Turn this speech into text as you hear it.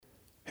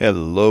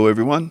Hello,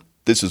 everyone.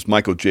 This is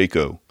Michael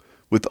Jaco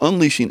with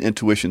Unleashing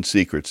Intuition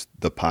Secrets,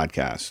 the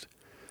podcast.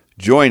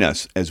 Join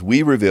us as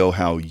we reveal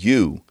how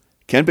you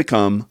can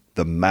become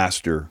the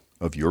master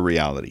of your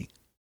reality.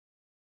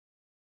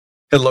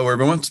 Hello,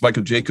 everyone. It's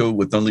Michael Jaco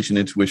with Unleashing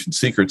Intuition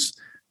Secrets.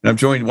 And I'm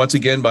joined once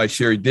again by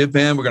Sherry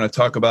Divvan. We're going to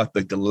talk about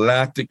the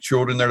galactic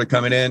children that are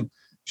coming in.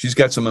 She's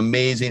got some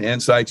amazing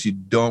insights. You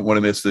don't want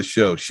to miss this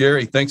show.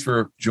 Sherry, thanks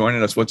for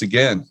joining us once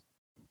again.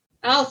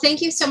 Oh,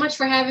 thank you so much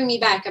for having me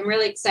back. I'm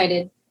really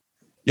excited.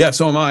 Yeah,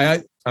 so am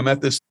I. I'm at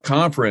this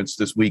conference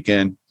this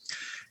weekend,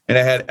 and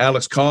I had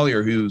Alex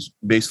Collier, who's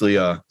basically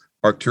a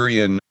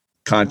Arcturian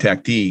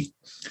contactee,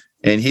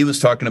 and he was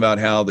talking about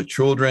how the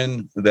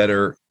children that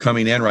are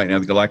coming in right now,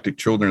 the galactic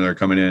children that are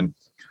coming in,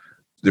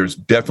 there's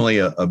definitely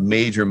a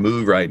major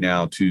move right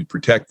now to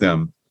protect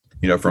them,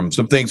 from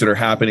some things that are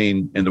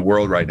happening in the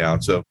world right now.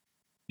 So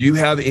do you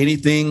have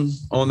anything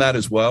on that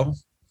as well?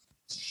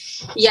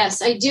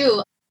 Yes, I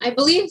do. I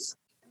believe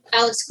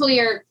Alex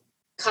Collier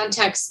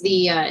contacts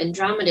the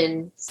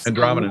Andromedans.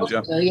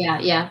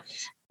 Yeah.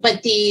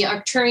 But the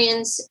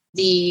Arcturians,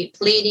 the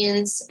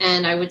Pleiadians,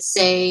 and I would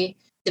say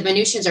the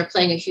Venusians are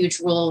playing a huge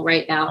role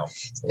right now.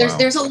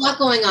 There's a lot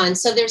going on.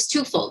 So there's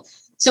twofold.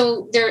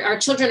 So our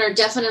children are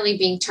definitely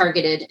being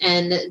targeted,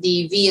 and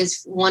the V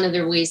is one of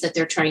the ways that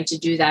they're trying to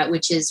do that,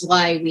 which is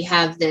why we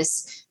have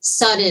this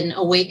sudden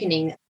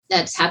awakening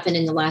that's happened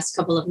in the last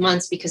couple of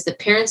months, because the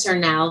parents are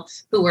now,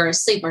 who were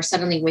asleep, are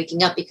suddenly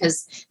waking up,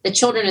 because the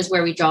children is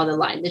where we draw the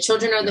line. The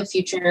children are the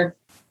future.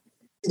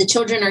 The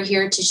children are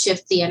here to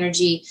shift the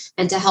energy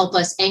and to help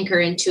us anchor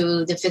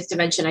into the fifth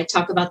dimension. I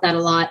talk about that a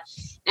lot.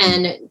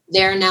 And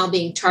they're now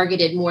being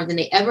targeted more than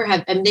they ever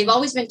have. I mean, they've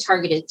always been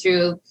targeted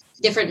through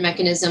different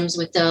mechanisms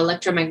with the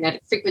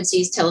electromagnetic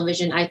frequencies,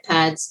 television,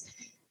 iPads,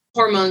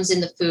 hormones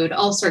in the food,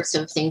 all sorts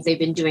of things they've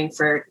been doing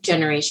for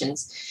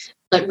generations.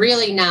 But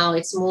really now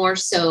it's more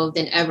so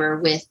than ever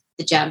with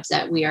the jabs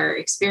that we are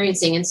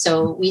experiencing. And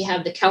so we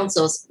have the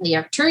councils, the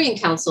Arcturian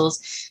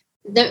councils.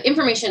 The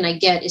information I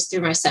get is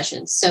through my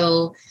sessions.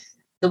 So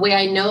the way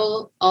I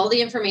know all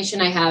the information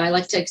I have, I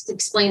like to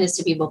explain this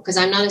to people, because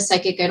I'm not a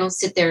psychic. I don't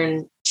sit there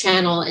and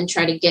channel and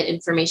try to get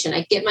information.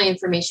 I get my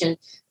information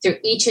through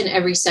each and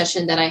every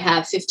session that I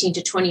have, 15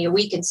 to 20 a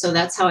week. And so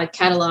that's how I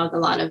catalog a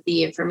lot of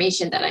the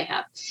information that I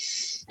have.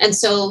 And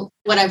so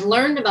what I've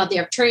learned about the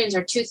Arcturians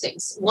are two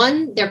things.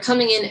 One, they're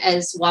coming in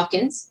as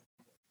walk-ins.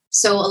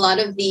 So a lot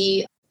of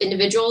the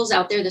individuals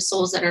out there, the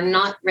souls that are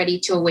not ready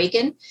to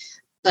awaken,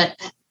 but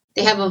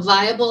they have a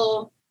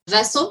viable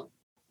vessel,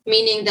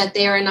 meaning that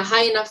they are in a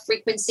high enough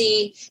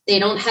frequency, they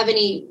don't have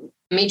any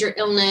major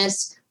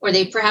illness, or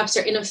they perhaps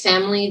are in a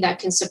family that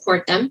can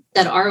support them,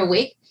 that are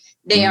awake.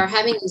 They are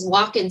having these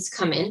walk-ins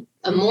come in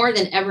more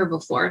than ever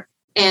before.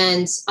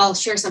 And I'll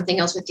share something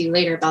else with you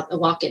later about the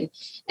walk-in.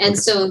 And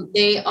so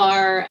they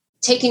are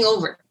taking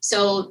over.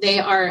 So they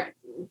are,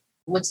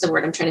 what's the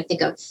word I'm trying to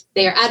think of?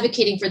 They are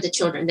advocating for the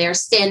children. They are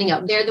standing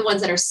up. They're the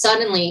ones that are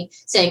suddenly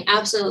saying,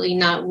 absolutely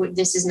not,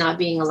 this is not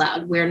being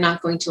allowed. We're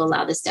not going to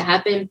allow this to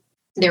happen.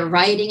 They're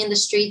rioting in the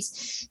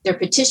streets. They're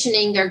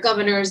petitioning their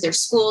governors, their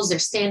schools. They're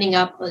standing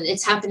up.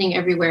 It's happening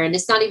everywhere. And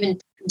it's not even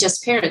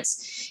just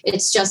parents.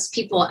 It's just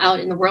people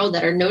out in the world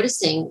that are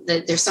noticing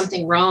that there's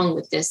something wrong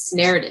with this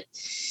narrative.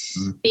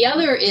 The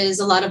other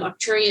is a lot of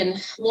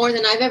Arcturian, more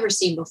than I've ever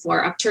seen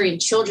before.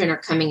 Arcturian children are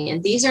coming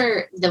in. These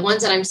are the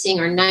ones that I'm seeing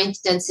are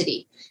ninth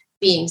density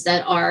beings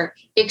that are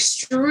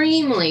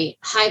extremely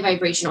high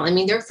vibrational. I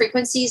mean, their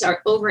frequencies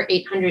are over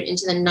 800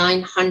 into the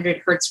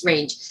 900 hertz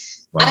range.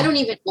 Wow. I don't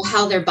even know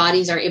how their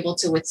bodies are able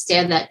to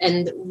withstand that.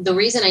 And the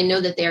reason I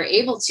know that they are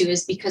able to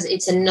is because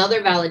it's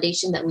another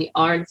validation that we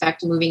are, in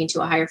fact, moving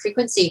into a higher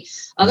frequency.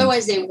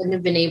 Otherwise, they wouldn't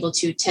have been able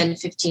to 10,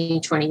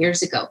 15, 20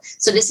 years ago.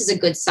 So this is a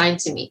good sign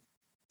to me.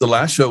 The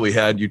last show we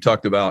had, you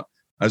talked about,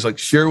 I was like,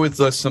 share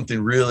with us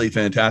something really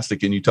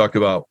fantastic. And you talked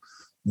about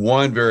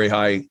one very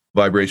high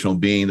vibrational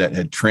being that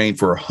had trained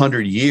for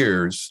 100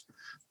 years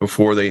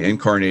before they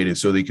incarnated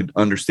so they could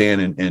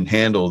understand and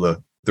handle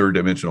the third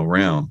dimensional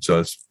realm.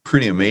 So it's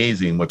pretty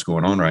amazing what's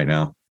going on right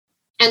now.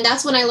 And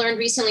that's what I learned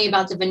recently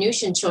about the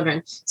Venusian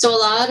children. So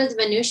a lot of the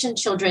Venusian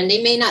children,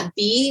 they may not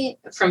be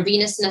from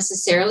Venus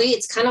necessarily.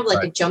 It's kind of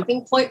like a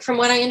jumping point from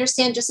what I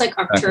understand, just like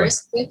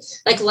Arcturus.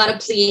 Like a lot of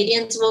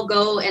Pleiadians will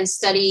go and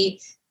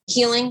study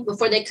healing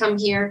before they come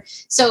here.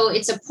 So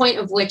it's a point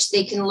of which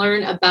they can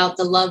learn about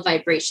the love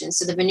vibration.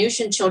 So the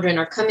Venusian children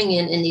are coming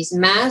in these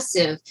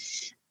massive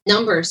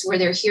numbers where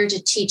they're here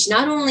to teach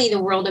not only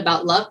the world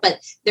about love, but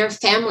their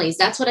families.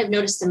 That's what I've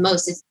noticed the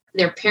most is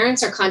their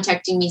parents are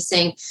contacting me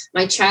saying,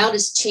 my child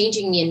is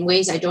changing me in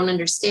ways I don't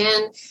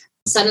understand.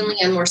 Suddenly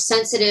I'm more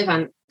sensitive.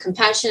 I'm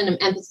compassionate.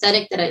 I'm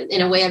empathetic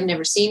in a way I've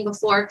never seen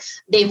before.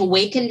 They've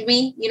awakened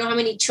me. You know how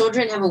many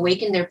children have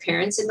awakened their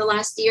parents in the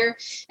last year?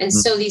 And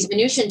so these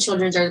Venusian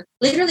children are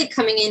literally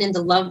coming in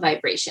the love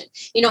vibration.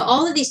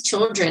 All of these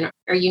children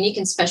are unique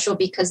and special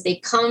because they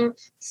come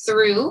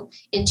through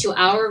into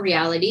our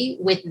reality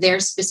with their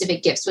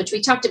specific gifts, which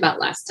we talked about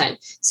last time.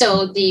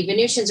 So the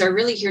Venusians are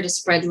really here to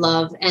spread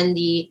love. And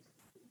the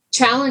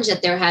challenge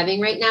that they're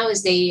having right now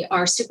is they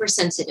are super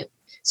sensitive.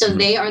 So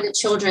they are the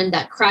children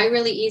that cry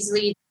really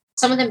easily.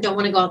 Some of them don't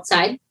want to go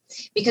outside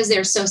because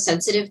they're so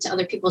sensitive to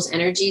other people's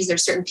energies.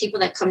 There's certain people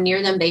that come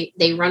near them,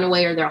 they run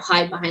away or they'll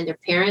hide behind their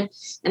parent.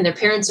 And their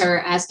parents are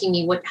asking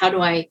me, how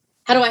do I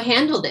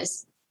handle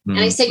this? And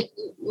I say,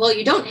 well,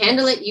 you don't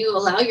handle it. You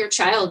allow your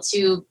child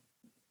to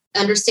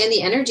understand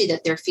the energy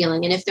that they're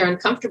feeling. And if they're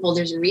uncomfortable,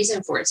 there's a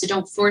reason for it. So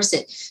don't force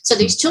it. So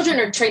these children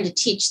are trying to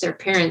teach their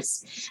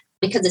parents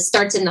because it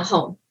starts in the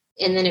home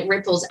and then it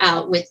ripples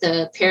out with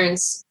the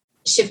parents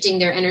shifting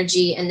their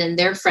energy, and then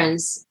their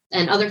friends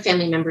and other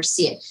family members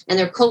see it and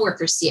their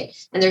coworkers see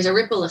it. And there's a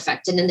ripple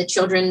effect. And then the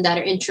children that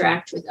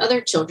interact with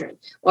other children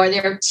or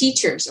their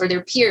teachers or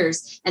their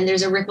peers, and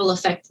there's a ripple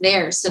effect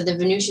there. So the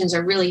Venusians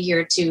are really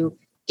here to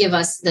give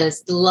us the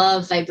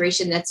love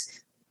vibration.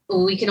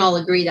 We can all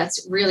agree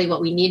that's really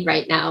what we need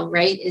right now,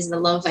 right? Is the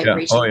love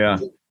vibration. Yeah. Oh, yeah.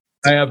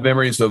 I have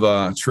memories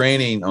of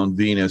training on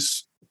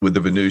Venus with the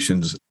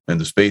Venusians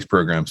and the space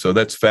program. So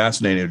that's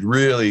fascinating. It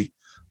really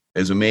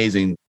is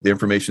amazing, the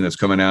information that's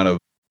coming out of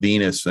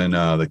Venus and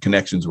the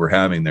connections we're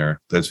having there.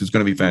 That's just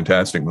going to be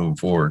fantastic moving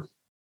forward.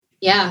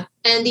 Yeah.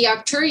 And the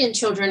Arcturian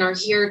children are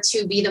here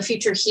to be the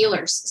future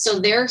healers. So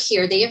they're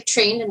here. They have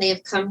trained and they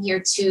have come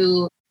here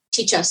to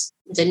teach us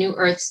the new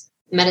earth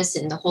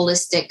medicine, the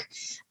holistic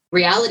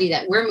reality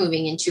that we're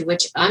moving into,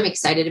 which I'm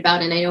excited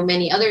about. And I know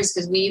many others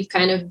because we've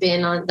kind of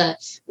been on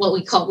what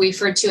we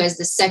refer to as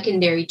the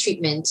secondary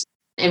treatment.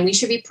 And we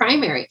should be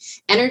primary.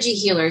 Energy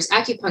healers,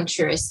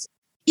 acupuncturists,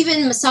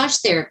 even massage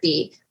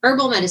therapy,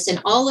 herbal medicine,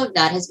 all of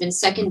that has been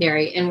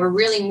secondary. And we're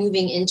really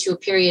moving into a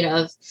period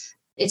of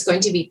it's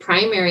going to be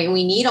primary. And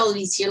we need all of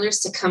these healers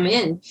to come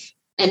in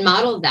and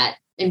model that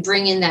and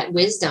bring in that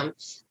wisdom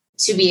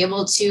to be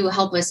able to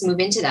help us move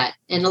into that.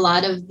 And a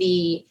lot of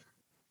the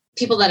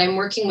people that I'm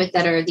working with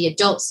that are the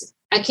adults,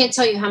 I can't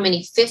tell you how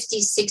many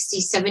 50, 60,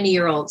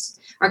 70-year-olds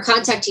are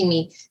contacting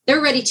me.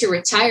 They're ready to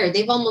retire.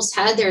 They've almost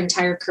had their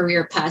entire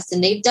career passed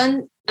and they've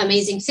done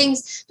amazing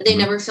things, but they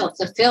never felt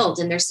fulfilled.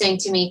 And they're saying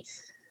to me,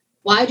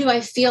 why do I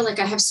feel like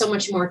I have so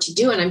much more to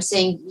do? And I'm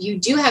saying, you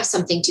do have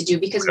something to do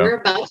because we're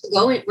about to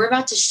go in, we're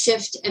about to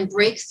shift and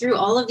break through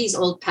all of these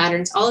old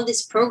patterns, all of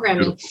this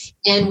programming.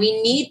 And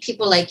we need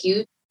people like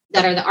you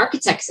that are the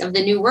architects of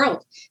the new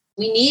world.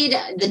 We need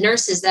the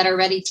nurses that are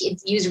ready to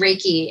use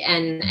Reiki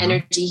and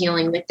energy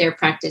healing with their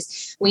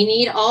practice. We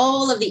need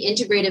all of the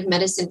integrative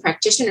medicine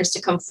practitioners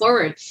to come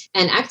forward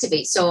and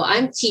activate. So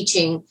I'm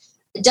teaching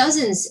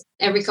dozens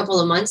every couple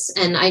of months.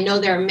 And I know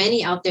there are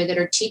many out there that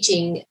are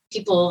teaching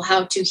people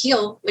how to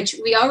heal, which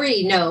we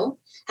already know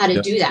how to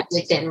do that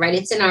within, right?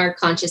 It's in our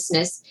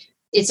consciousness.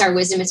 It's our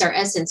wisdom. It's our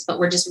essence, but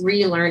we're just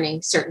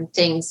relearning certain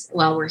things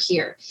while we're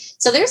here.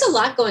 So there's a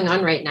lot going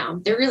on right now.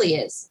 There really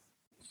is.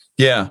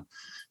 Yeah.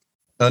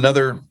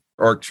 Another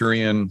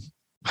Arcturian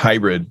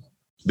hybrid,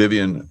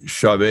 Vivian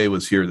Chavez,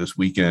 was here this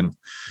weekend,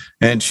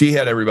 and she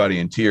had everybody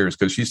in tears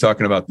because she's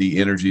talking about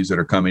the energies that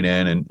are coming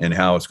in and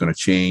how it's going to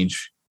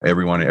change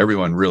everyone.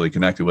 Everyone really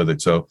connected with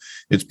it. So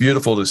it's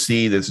beautiful to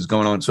see this is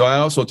going on. So I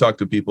also talk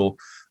to people,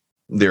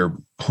 they're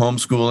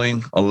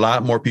homeschooling. A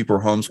lot more people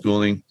are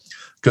homeschooling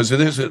because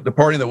the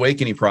part of the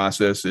awakening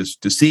process is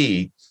to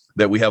see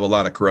that we have a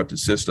lot of corrupted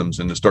systems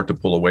and to start to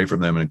pull away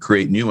from them and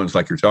create new ones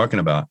like you're talking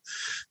about.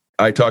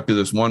 I talked to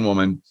this one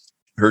woman,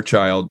 her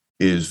child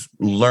is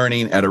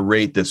learning at a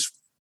rate that's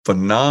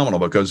phenomenal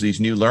because these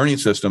new learning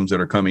systems that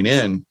are coming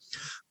in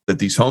that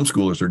these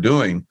homeschoolers are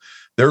doing,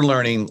 they're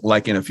learning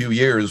like in a few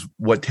years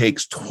what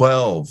takes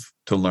 12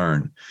 to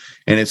learn.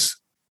 And it's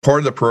part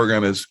of the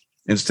program is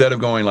instead of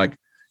going like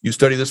you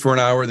study this for an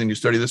hour, then you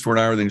study this for an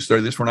hour, then you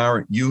study this for an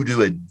hour, you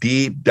do a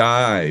deep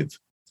dive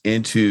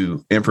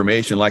into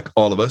information like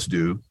all of us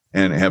do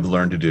and have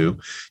learned to do.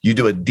 You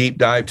do a deep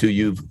dive till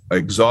you've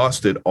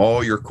exhausted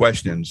all your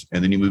questions,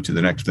 and then you move to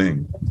the next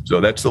thing. So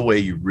that's the way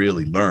you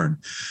really learn.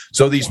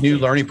 So these new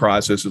learning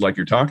processes like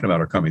you're talking about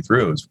are coming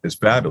through. It's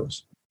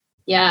fabulous.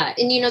 Yeah.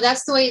 And,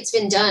 that's the way it's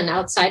been done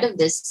outside of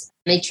this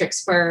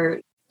matrix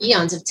for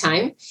eons of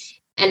time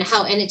and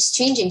it's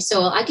changing.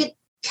 So I get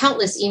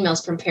countless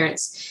emails from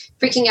parents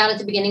freaking out at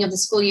the beginning of the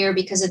school year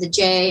because of the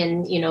J.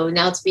 And,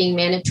 now it's being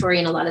mandatory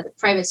in a lot of the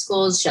private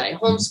schools. Should I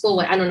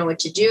homeschool? I don't know what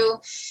to do.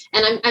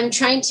 And I'm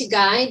trying to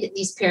guide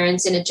these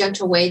parents in a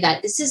gentle way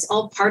that this is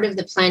all part of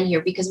the plan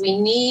here because we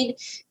need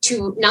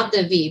to, not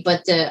the V,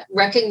 but the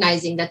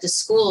recognizing that the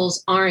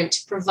schools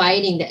aren't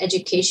providing the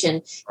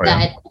education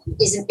that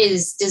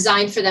is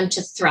designed for them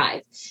to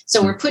thrive.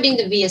 So we're putting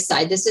the V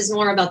aside. This is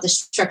more about the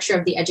structure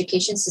of the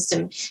education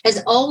system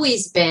has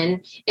always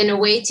been in a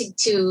way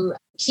to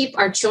keep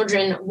our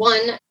children, one,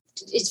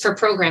 it's for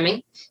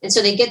programming. And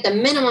so they get the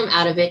minimum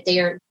out of it. They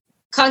are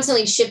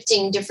constantly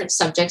shifting different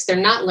subjects. They're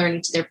not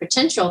learning to their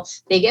potential.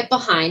 They get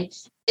behind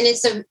and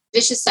it's a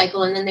vicious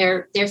cycle. And then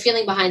they're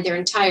feeling behind their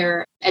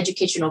entire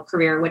educational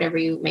career, whatever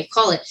you may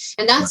call it.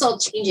 And that's all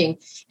changing.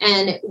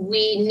 And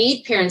we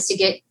need parents to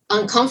get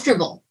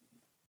uncomfortable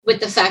with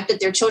the fact that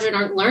their children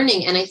aren't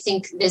learning. And I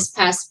think this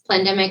past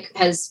pandemic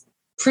has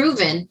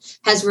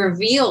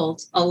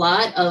revealed a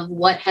lot of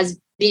what has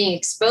being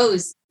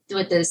exposed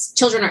what the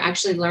children are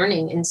actually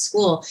learning in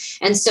school.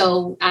 And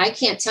so I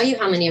can't tell you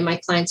how many of my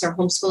clients are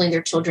homeschooling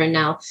their children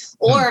now.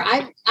 Or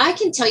I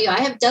can tell you, I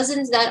have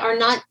dozens that are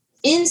not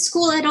in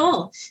school at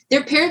all.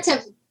 Their parents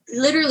have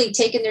literally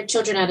taken their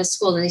children out of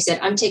school and they said,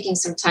 I'm taking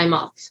some time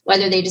off,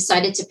 whether they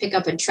decided to pick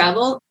up and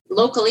travel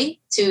locally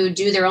to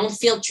do their own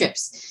field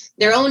trips,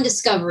 their own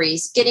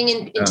discoveries, getting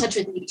in touch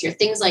with nature,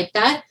 things like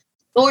that.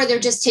 Or they're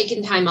just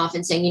taking time off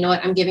and saying, you know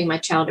what, I'm giving my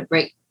child a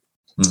break.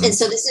 Mm-hmm. And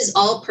so this is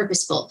all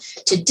purposeful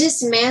to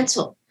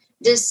dismantle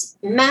this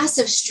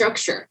massive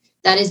structure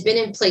that has been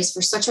in place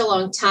for such a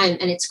long time,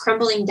 and it's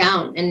crumbling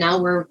down. And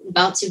now we're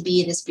about to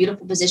be in this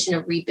beautiful position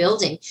of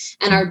rebuilding.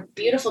 And our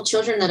beautiful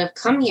children that have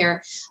come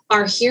here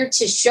are here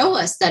to show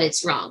us that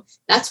it's wrong.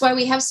 That's why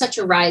we have such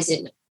a rise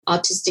in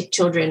autistic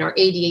children or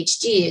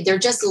ADHD. They're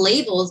just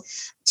labeled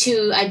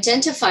to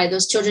identify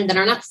those children that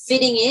are not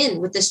fitting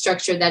in with the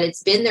structure that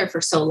it's been there for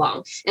so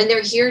long. And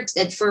they're here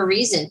for a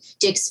reason,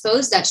 to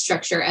expose that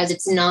structure as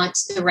it's not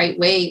the right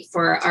way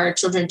for our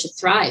children to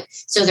thrive.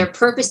 So they're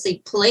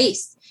purposely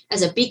placed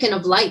as a beacon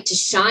of light to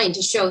shine,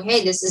 to show,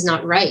 hey, this is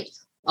not right.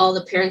 All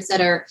the parents that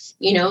are,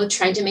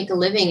 trying to make a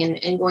living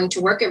and going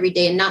to work every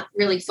day and not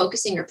really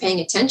focusing or paying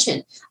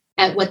attention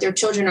at what their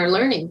children are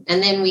learning.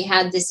 And then we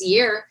had this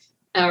year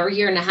or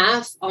year and a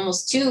half,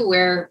 almost 2,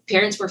 where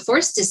parents were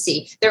forced to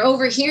see. They're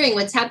overhearing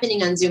what's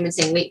happening on Zoom and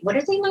saying, wait, what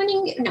are they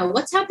learning? No,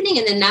 what's happening?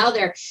 And then now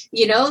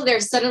they're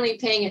suddenly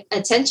paying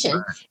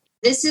attention.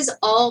 This is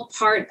all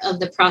part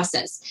of the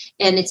process,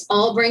 and it's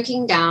all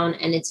breaking down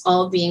and it's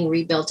all being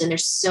rebuilt. And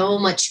there's so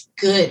much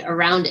good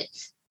around it.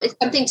 It's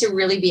something to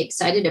really be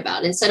excited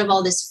about. Instead of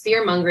all this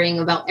fear mongering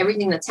about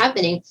everything that's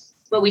happening,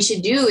 what we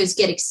should do is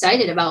get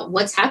excited about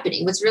what's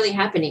happening, what's really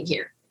happening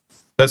here.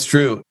 That's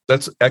true.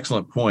 That's an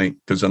excellent point,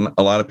 because a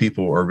lot of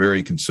people are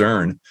very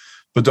concerned,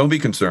 but don't be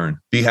concerned.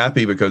 Be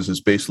happy, because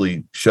it's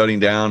basically shutting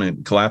down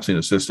and collapsing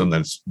a system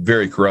that's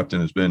very corrupt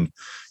and has been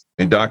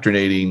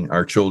indoctrinating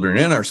our children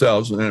and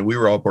ourselves. And we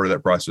were all part of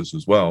that process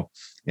as well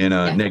in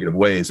negative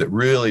ways that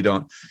really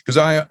don't, because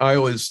I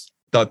always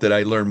thought that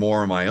I learned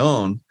more on my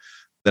own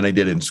than I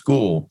did in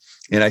school.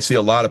 And I see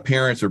a lot of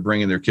parents are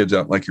bringing their kids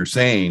out, like you're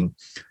saying,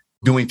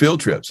 doing field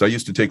trips. I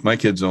used to take my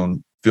kids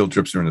on field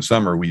trips during the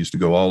summer. We used to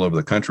go all over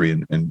the country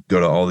and go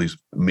to all these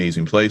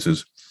amazing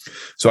places.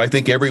 So I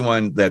think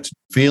everyone that's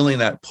feeling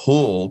that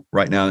pull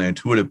right now, the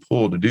intuitive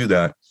pull to do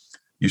that,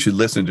 you should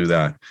listen to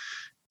that.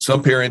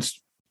 Some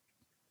parents,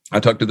 I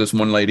talked to this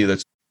one lady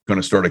that's going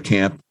to start a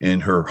camp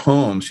in her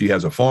home. She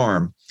has a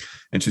farm,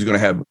 and she's going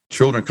to have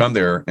children come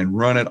there and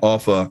run it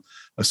off a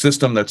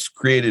system that's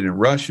created in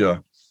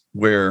Russia,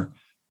 where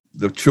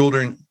the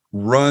children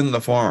run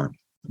the farm.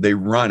 They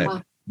run it.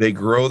 Wow. They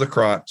grow the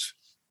crops.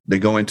 They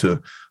go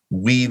into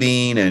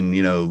weaving and,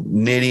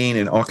 knitting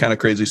and all kind of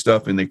crazy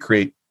stuff. And they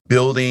create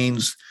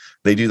buildings.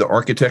 They do the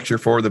architecture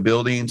for the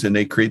buildings, and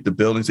they create the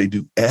buildings. They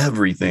do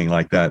everything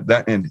like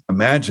that. And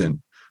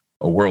imagine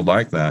a world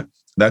like that.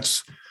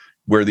 That's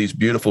where these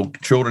beautiful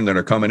children that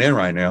are coming in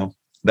right now,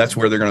 that's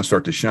where they're going to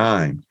start to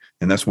shine.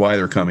 And that's why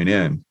they're coming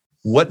in.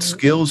 What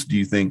skills do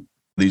you think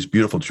these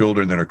beautiful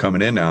children that are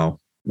coming in now,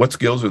 what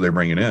skills are they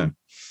bringing in?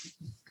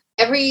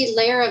 Every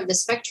layer of the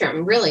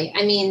spectrum, really.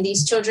 I mean,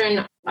 these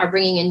children are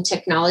bringing in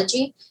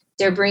technology.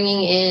 They're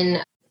bringing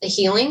in the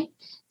healing.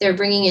 They're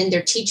bringing in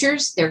their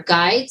teachers, their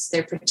guides,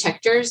 their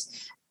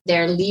protectors,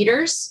 their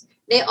leaders.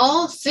 They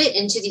all fit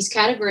into these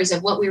categories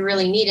of what we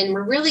really need. And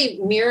we're really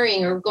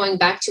mirroring, or going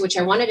back to, which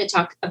I wanted to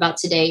talk about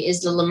today,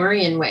 is the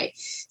Lemurian way.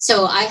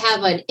 So I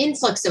have an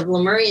influx of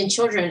Lemurian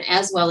children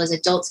as well as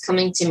adults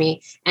coming to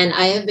me. And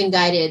I have been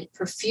guided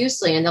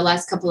profusely in the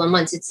last couple of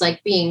months. It's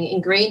like being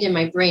ingrained in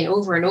my brain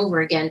over and over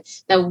again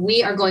that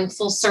we are going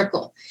full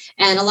circle.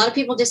 And a lot of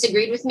people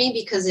disagreed with me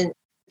because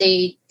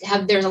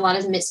there's a lot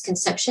of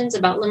misconceptions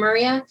about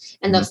Lemuria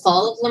and the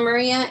fall of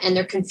Lemuria, and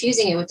they're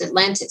confusing it with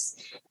Atlantis.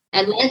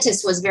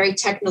 Atlantis was very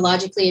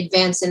technologically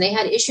advanced, and they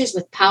had issues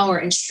with power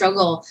and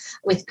struggle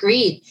with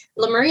greed.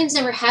 Lemurians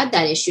never had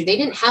that issue. They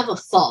didn't have a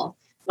fall.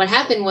 What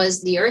happened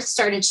was the earth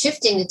started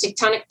shifting, the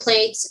tectonic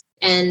plates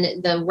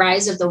and the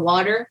rise of the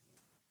water.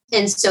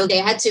 And so they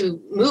had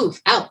to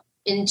move out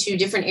into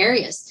different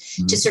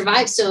areas to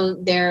survive. So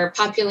their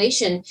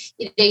population,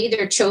 they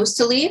either chose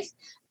to leave,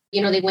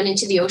 they went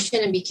into the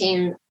ocean and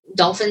became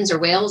dolphins or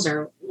whales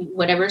or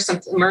whatever, some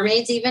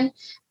mermaids even,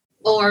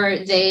 or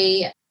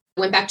they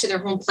went back to their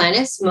home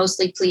planets,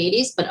 mostly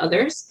Pleiades, but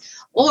others,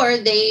 or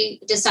they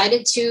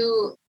decided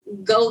to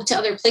go to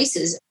other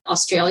places,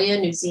 Australia,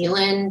 New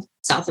Zealand,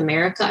 South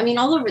America,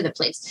 all over the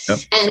place. Yep.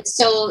 And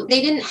so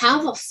they didn't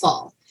have a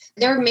fall.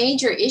 Their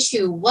major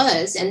issue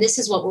was, and this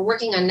is what we're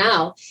working on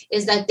now,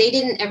 is that they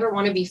didn't ever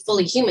want to be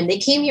fully human. They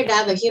came here to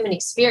have a human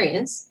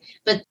experience,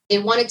 but they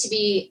wanted to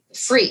be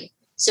free.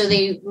 So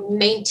they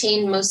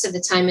maintained most of the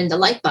time in the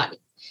light body.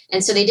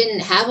 And so they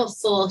didn't have a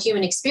full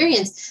human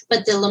experience,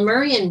 but the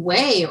Lemurian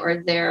way,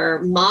 or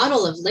their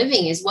model of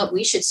living, is what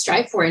we should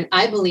strive for. And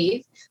I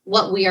believe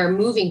what we are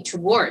moving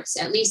towards,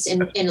 at least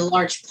in a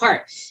large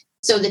part.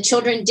 So the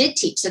children did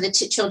teach. So the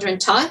children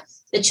taught,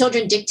 The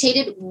children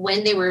dictated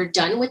when they were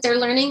done with their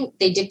learning.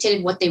 They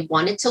dictated what they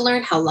wanted to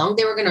learn, how long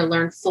they were going to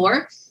learn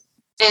for.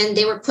 And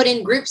they were put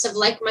in groups of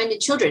like-minded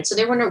children. So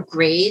there were no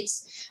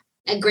grades.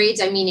 And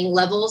grades, I'm meaning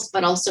levels,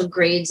 but also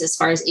grades as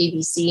far as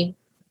ABC.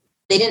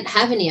 They didn't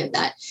have any of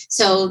that.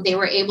 So they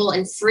were able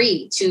and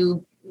free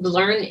to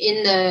learn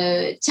in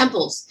the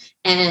temples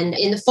and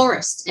in the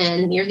forest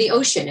and near the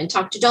ocean and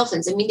talk to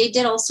dolphins. I mean, they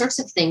did all sorts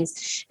of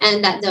things.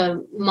 And that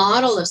the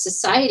model of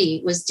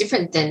society was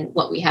different than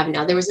what we have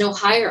now. There was no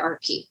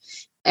hierarchy.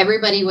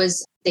 Everybody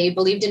they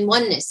believed in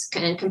oneness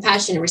and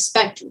compassion and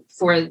respect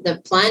for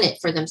the planet,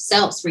 for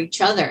themselves, for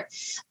each other.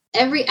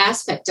 Every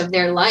aspect of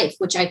their life,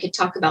 which I could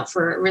talk about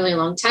for a really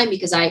long time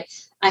because I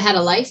had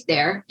a life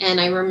there and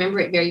I remember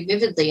it very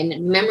vividly,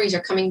 and memories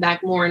are coming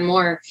back more and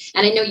more.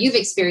 And I know you've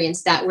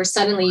experienced that, where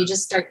suddenly you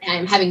just start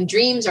having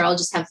dreams, or I'll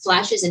just have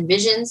flashes and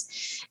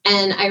visions.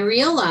 And I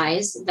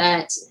realize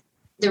that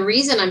the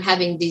reason I'm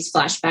having these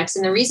flashbacks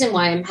and the reason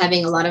why I'm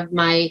having a lot of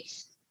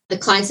the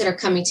clients that are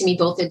coming to me,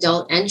 both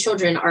adult and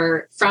children,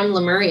 are from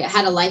Lemuria,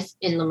 had a life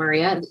in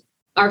Lemuria,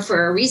 are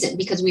for a reason,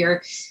 because we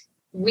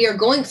are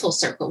going full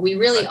circle. We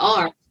really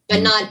are,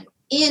 but not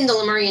in the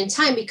Lemurian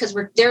time, because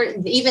we're there.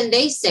 Even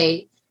they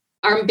say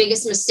our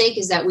biggest mistake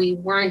is that we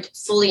weren't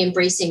fully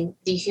embracing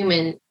the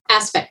human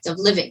aspect of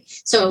living.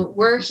 So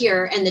we're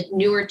here, and the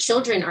newer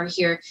children are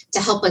here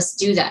to help us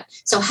do that.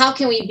 So how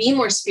can we be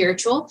more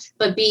spiritual,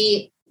 but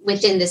be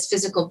within this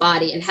physical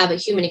body and have a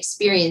human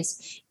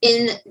experience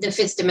in the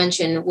fifth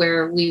dimension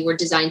where we were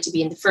designed to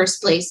be in the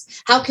first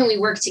place? How can we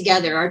work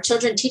together? Our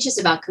children teach us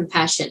about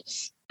compassion.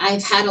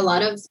 I've had a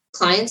lot of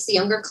clients, the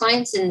younger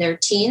clients in their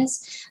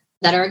teens,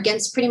 that are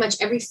against pretty much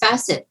every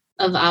facet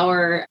of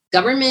our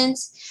government,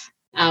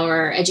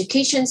 our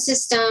education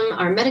system,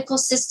 our medical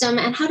system.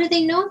 And how do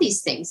they know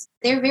these things?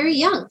 They're very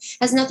young. It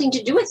has nothing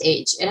to do with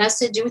age. It has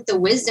to do with the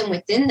wisdom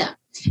within them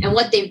and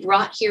what they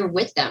brought here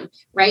with them,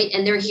 right?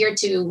 And they're here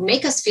to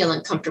make us feel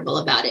uncomfortable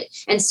about it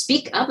and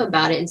speak up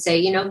about it and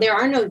say, there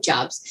are no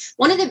jobs.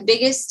 One of the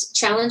biggest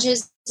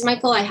challenges,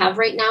 Michael, I have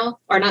right now,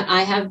 or not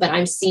I have, but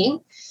I'm seeing,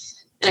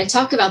 and I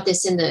talk about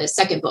this in the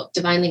second book,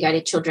 Divinely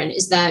Guided Children,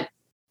 is that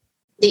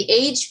the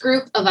age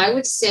group of, I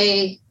would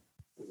say,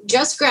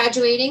 just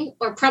graduating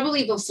or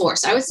probably before.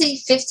 So I would say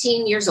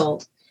 15 years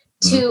old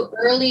to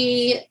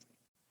early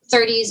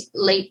 30s,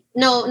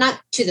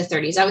 not to the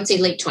 30s. I would say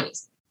late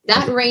 20s.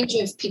 That range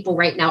of people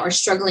right now are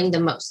struggling the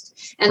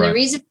most. And the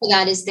reason for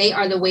that is they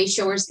are the way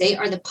showers. They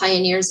are the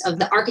pioneers of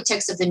the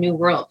architects of the new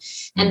world.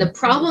 And the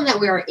problem that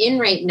we are in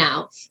right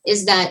now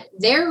is that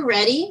they're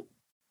ready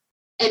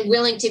and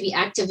willing to be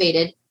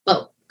activated,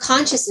 but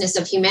consciousness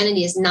of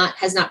humanity has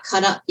not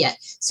caught up yet.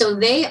 So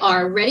they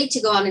are ready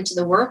to go out into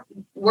the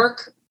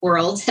work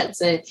world.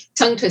 That's a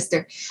tongue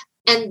twister.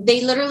 And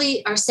they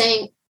literally are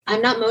saying,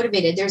 I'm not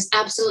motivated. There's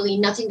absolutely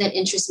nothing that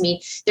interests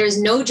me.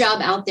 There's no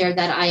job out there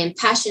that I am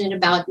passionate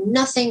about,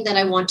 nothing that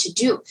I want to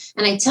do.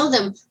 And I tell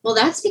them, well,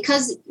 that's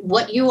because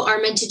what you are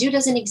meant to do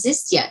doesn't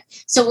exist yet.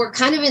 So we're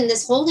kind of in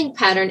this holding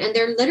pattern, and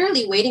they're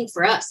literally waiting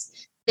for us.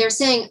 They're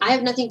saying, I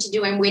have nothing to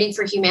do. I'm waiting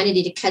for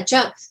humanity to catch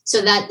up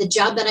so that the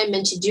job that I'm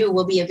meant to do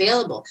will be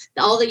available.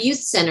 All the youth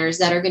centers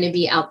that are going to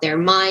be out there,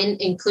 mine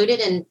included,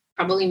 and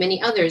probably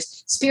many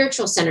others,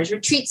 spiritual centers,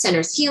 retreat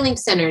centers, healing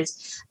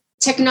centers,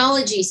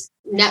 technology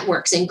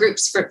networks and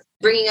groups for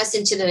bringing us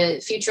into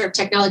the future of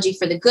technology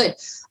for the good.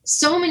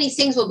 So many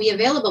things will be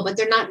available, but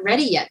they're not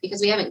ready yet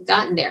because we haven't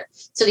gotten there.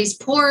 So these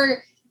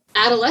poor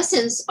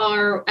adolescents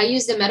are, I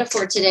use the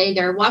metaphor today,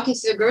 they're walking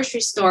through the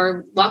grocery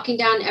store, walking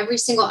down every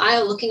single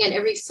aisle, looking at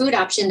every food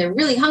option. They're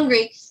really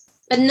hungry,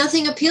 but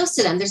nothing appeals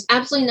to them. There's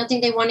absolutely nothing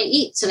they want to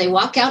eat. So they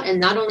walk out, and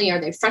not only are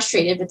they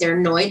frustrated, but they're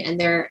annoyed and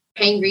they're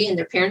angry, and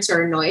their parents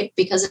are annoyed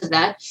because of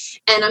that.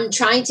 And I'm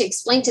trying to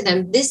explain to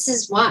them, this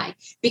is why,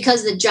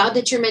 because the job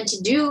that you're meant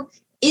to do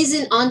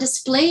isn't on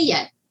display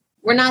yet.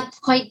 We're not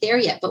quite there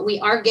yet, but we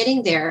are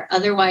getting there.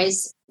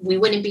 Otherwise, we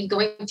wouldn't be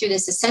going through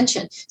this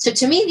ascension. So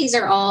to me, these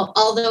are all,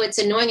 although it's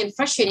annoying and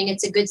frustrating,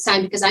 it's a good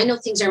sign because I know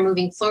things are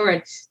moving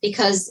forward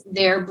because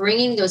they're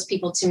bringing those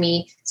people to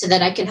me so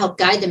that I can help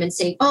guide them and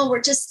say, oh,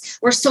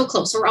 we're so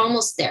close. We're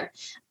almost there.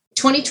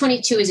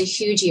 2022 is a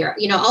huge year.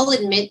 I'll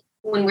admit,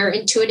 when we're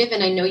intuitive,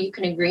 and I know you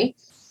can agree,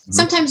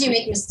 sometimes you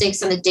make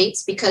mistakes on the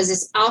dates because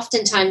it's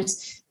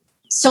oftentimes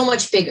so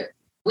much bigger.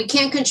 We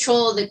can't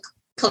control the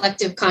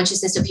collective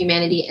consciousness of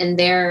humanity and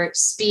their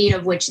speed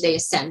of which they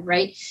ascend,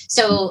 right?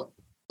 So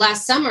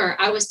last summer,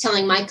 I was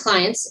telling my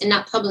clients, and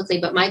not publicly,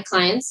 but my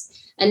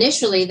clients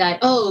initially that,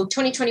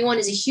 2021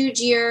 is a huge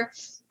year.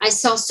 I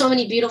saw so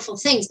many beautiful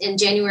things. And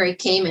January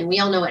came, and we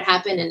all know what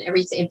happened,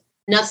 and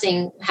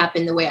nothing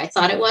happened the way I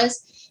thought it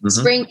was.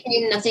 Spring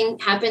came, nothing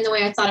happened the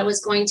way I thought it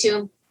was going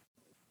to.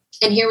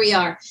 And here we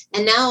are.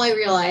 And now I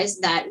realize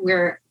that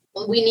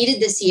we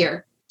needed this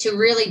year to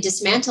really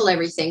dismantle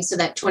everything so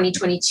that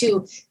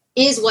 2022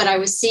 is what I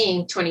was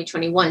seeing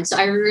 2021. So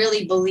I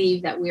really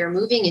believe that we are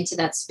moving into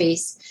that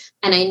space.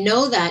 And I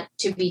know that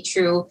to be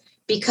true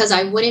because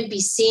I wouldn't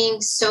be seeing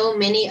so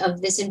many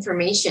of this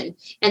information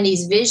and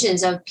these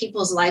visions of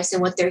people's lives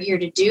and what they're here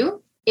to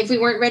do if we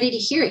weren't ready to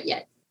hear it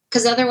yet.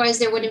 because otherwise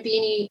there wouldn't be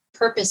any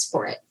purpose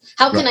for it.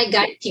 How can I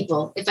guide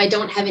people if I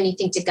don't have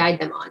anything to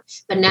guide them on?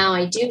 But now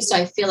I do. So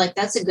I feel like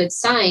that's a good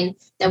sign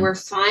that we're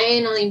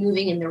finally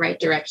moving in the right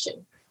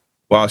direction.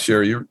 Wow,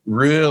 Sherry, you're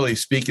really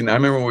speaking. I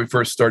remember when we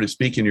first started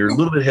speaking, you're a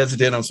little bit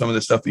hesitant on some of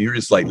this stuff, but you're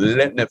just like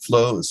letting it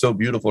flow. It's so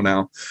beautiful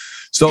now.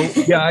 So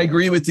yeah, I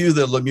agree with you.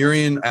 The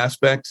Lemurian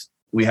aspect,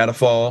 we had a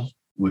fall,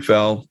 we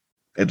fell.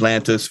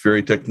 Atlantis,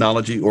 very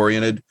technology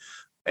oriented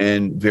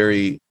and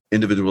very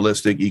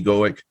individualistic,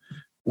 egoic.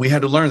 We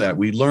had to learn that.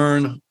 We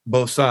learn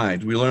both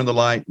sides. We learn the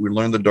light, we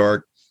learn the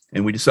dark,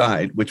 and we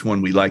decide which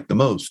one we like the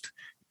most.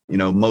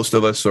 Most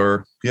of us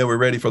are, we're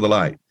ready for the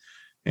light.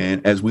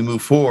 And as we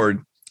move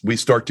forward, we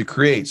start to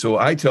create. So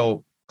I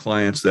tell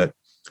clients that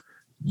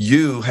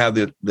you have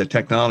the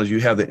technology,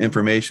 you have the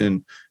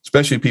information,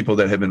 especially people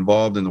that have been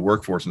involved in the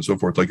workforce and so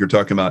forth. Like you're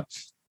talking about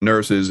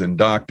nurses and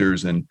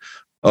doctors and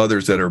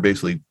others that are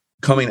basically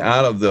coming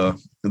out of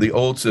the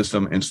old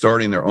system and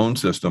starting their own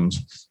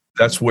systems.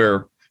 That's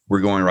where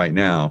we're going right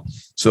now.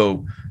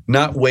 So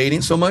not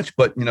waiting so much,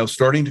 but,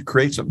 starting to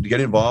create something, to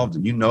get involved.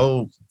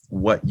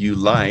 What you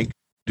like,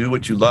 do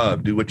what you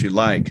love, do what you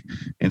like,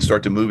 and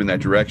start to move in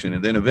that direction.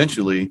 And then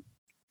eventually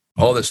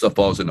all this stuff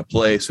falls into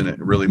place and it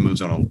really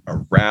moves on a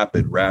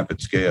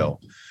rapid scale.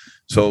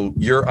 So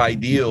your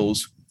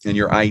ideals and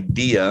your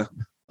idea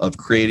of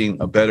creating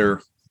a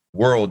better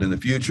world in the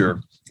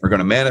future are going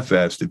to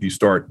manifest if you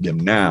start them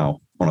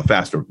now on a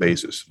faster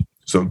basis.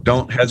 So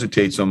don't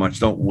hesitate so much.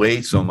 Don't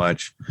wait so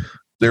much.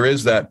 There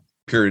is that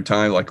period of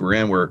time like we're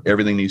in where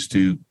everything needs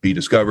to be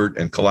discovered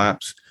and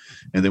collapse.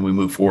 And then we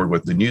move forward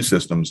with the new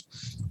systems.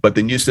 But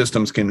the new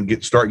systems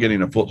can start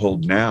getting a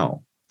foothold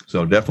now.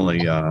 So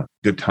definitely a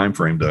good time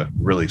frame to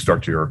really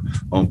start your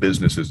own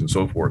businesses and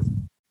so forth.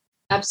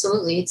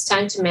 Absolutely. It's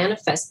time to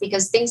manifest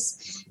because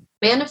things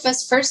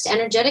manifest first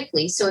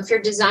energetically. So if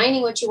you're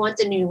designing what you want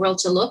the new world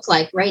to look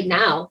like right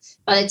now,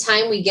 by the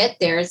time we get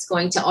there, it's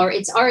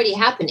already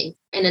happening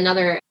in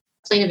another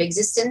plane of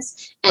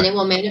existence, and it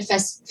will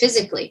manifest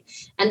physically.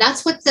 And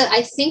that's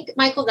I think,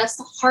 Michael, that's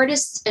the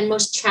hardest and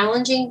most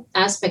challenging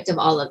aspect of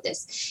all of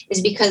this,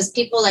 is because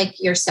people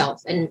like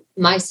yourself and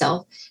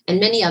myself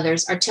and many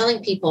others are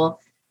telling people,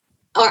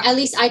 or at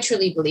least I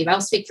truly believe,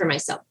 I'll speak for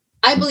myself,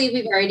 I believe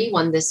we've already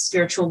won this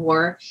spiritual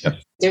war. Yep.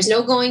 There's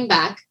no going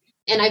back.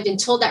 And I've been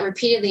told that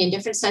repeatedly in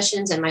different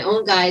sessions and my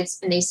own guides.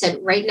 And they said,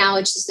 right now,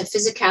 it's just the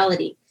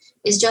physicality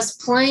is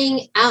just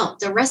playing out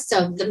the rest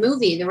of the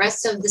movie, the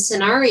rest of the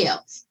scenario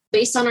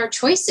based on our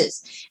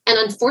choices. And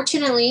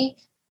unfortunately,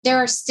 there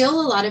are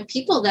still a lot of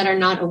people that are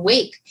not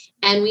awake,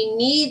 and we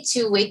need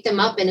to wake them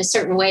up in a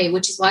certain way,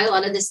 which is why a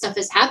lot of this stuff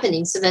is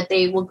happening, so that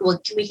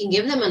we can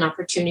give them an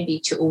opportunity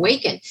to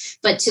awaken.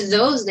 But to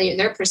those,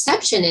 their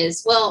perception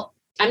is, well,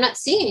 I'm not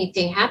seeing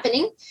anything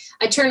happening.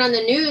 I turn on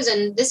the news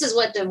and this is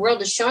what the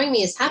world is showing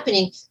me is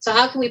happening. So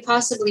how can we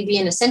possibly be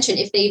in ascension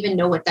if they even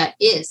know what that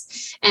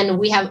is? And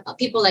we have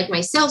people like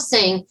myself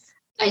saying,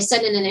 I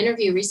said in an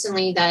interview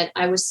recently that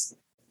I was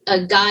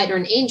a guide or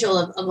an angel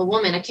of a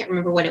woman. I can't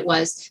remember what it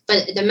was,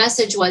 but the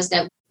message was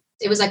that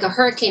it was like a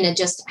hurricane had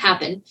just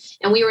happened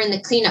and we were in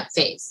the cleanup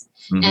phase.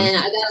 Mm-hmm. And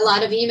I got a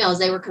lot of emails.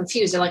 They were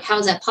confused. They're like, how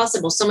is that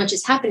possible? So much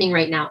is happening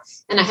right now.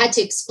 And I had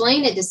to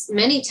explain it this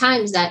many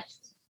times that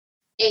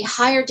a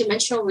higher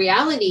dimensional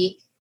reality,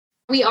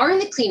 we are in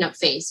the cleanup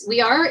phase.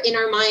 We are in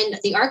our mind,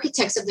 the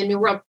architects of the new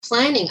world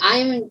planning.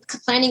 I'm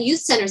planning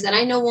youth centers that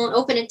I know won't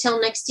open until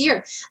next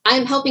year.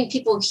 I'm helping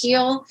people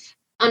heal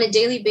on a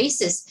daily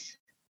basis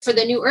for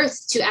the new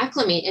earth to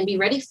acclimate and be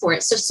ready for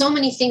it. So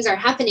many things are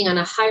happening on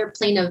a higher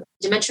plane of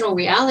dimensional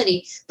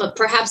reality, but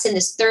perhaps in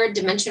this third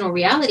dimensional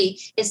reality,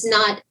 it's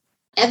not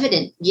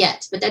evident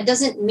yet, but that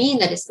doesn't mean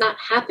that it's not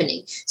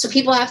happening. So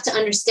people have to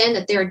understand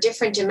that there are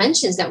different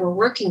dimensions that we're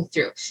working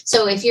through.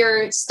 So if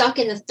you're stuck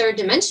in the third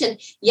dimension,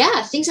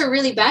 yeah, things are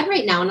really bad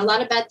right now and a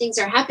lot of bad things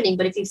are happening.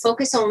 But if you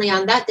focus only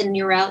on that, then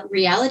your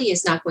reality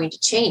is not going to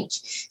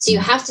change. So you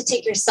have to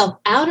take yourself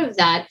out of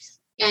that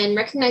and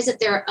recognize that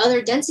there are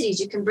other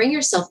densities you can bring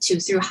yourself to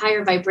through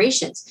higher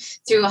vibrations,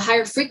 through a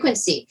higher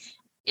frequency.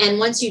 And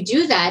once you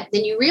do that,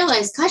 then you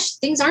realize, gosh,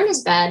 things aren't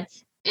as bad.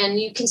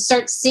 And you can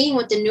start seeing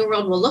what the new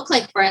world will look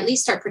like, or at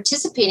least start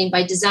participating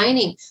by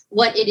designing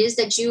what it is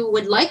that you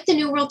would like the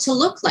new world to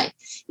look like,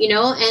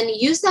 and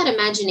use that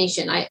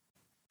imagination.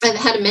 I've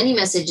had many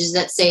messages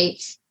that say,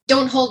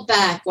 don't hold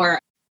back or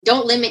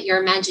don't limit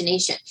your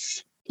imagination.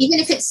 Even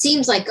if it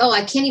seems like, oh,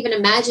 I can't even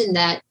imagine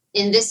that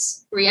in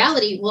this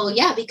reality. Well,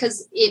 yeah,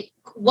 because it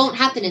won't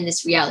happen in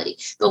this reality.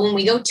 But when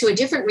we go to a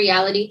different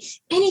reality,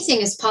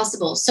 anything is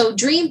possible. So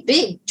dream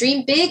big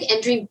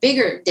and dream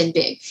bigger than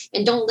big.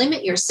 And don't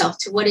limit yourself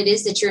to what it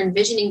is that you're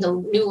envisioning the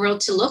new world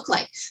to look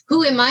like.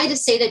 Who am I to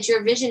say that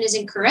your vision is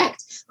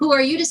incorrect? Who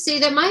are you to say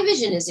that my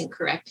vision is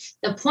incorrect?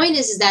 The point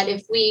is that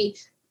if we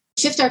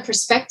shift our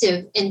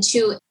perspective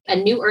into a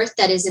new earth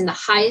that is in the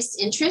highest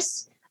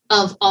interest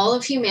of all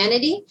of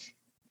humanity,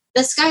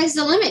 the sky is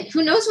the limit.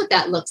 Who knows what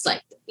that looks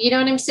like? You know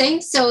what I'm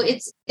saying? So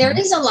there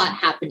is a lot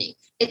happening.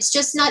 It's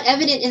just not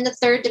evident in the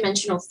third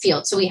dimensional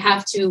field. So we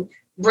have to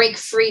break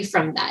free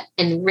from that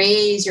and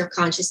raise your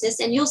consciousness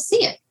and you'll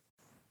see it.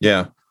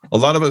 Yeah. A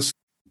lot of us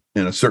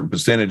in a certain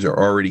percentage are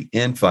already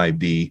in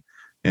 5D,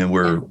 and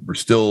we're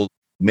still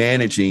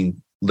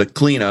managing the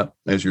cleanup,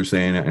 as you're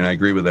saying, and I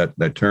agree with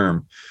that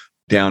term,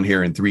 down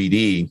here in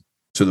 3D,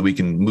 so that we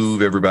can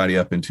move everybody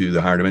up into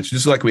the higher dimension.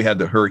 Just like we had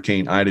the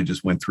Hurricane Ida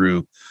just went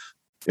through.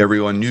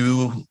 Everyone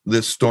knew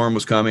this storm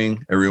was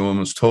coming. Everyone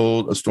was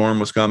told a storm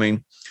was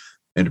coming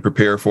and to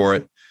prepare for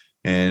it.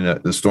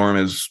 And the storm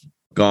has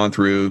gone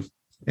through,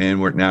 and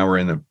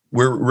we're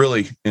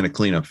really in a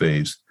cleanup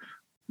phase.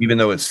 Even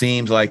though it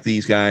seems like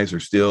these guys are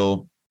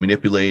still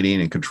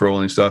manipulating and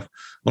controlling stuff,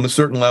 on a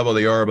certain level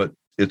they are, but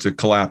it's a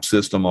collapsed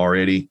system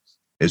already.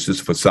 It's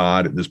just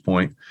facade at this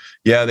point.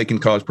 Yeah, they can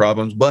cause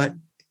problems, but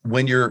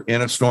when you're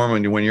in a storm,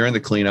 when you're in the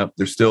cleanup,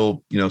 there's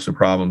still, some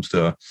problems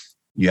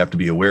you have to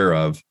be aware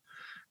of.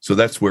 So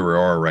that's where we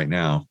are right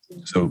now.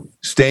 So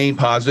staying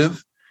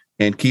positive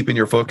and keeping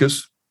your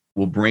focus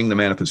will bring the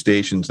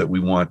manifestations that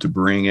we want to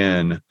bring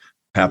in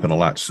happen a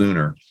lot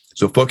sooner.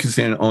 So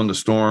focusing on the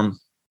storm,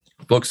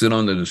 focusing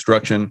on the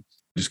destruction,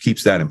 just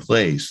keeps that in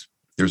place.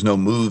 There's no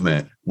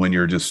movement when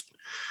you're just,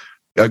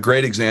 a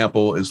great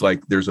example is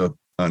like there's an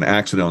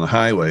accident on the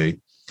highway.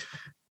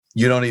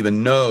 You don't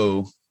even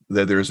know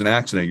that there's an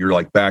accident. You're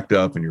like backed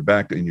up and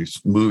you're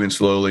moving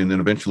slowly. And then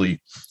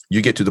eventually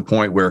you get to the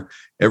point where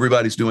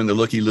everybody's doing the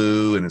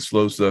looky-loo and it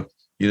slows the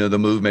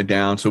movement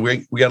down. So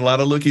we got a lot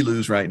of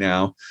looky-loos right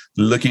now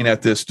looking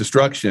at this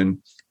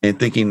destruction and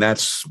thinking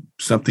that's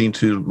something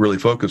to really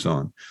focus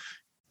on.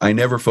 I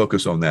never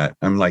focus on that.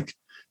 I'm like,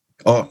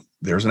 oh,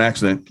 there's an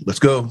accident. Let's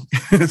go.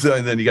 So,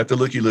 and then you got the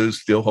looky-loos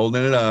still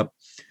holding it up.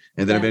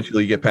 And then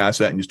eventually you get past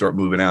that and you start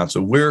moving out.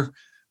 So we're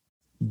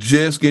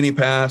just getting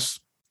past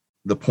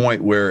the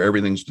point where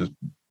everything's the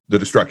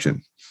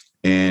destruction.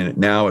 And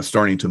now it's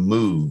starting to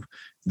move.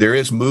 There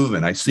is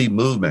movement. I see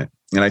movement.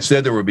 And I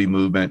said there would be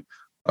movement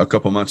a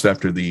couple months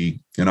after the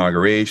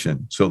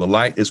inauguration. So the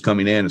light is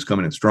coming in. It's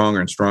coming in stronger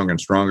and stronger and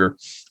stronger.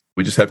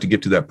 We just have to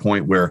get to that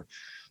point where,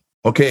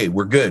 okay,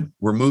 we're good.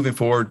 We're moving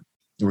forward.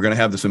 We're going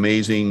to have this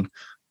amazing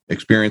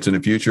experience in the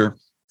future.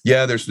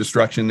 Yeah, there's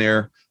destruction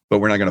there, but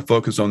we're not going to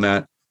focus on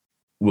that.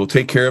 We'll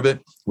take care of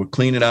it. We'll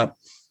clean it up,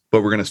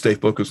 but we're going to stay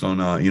focused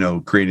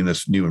on, creating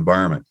this new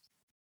environment.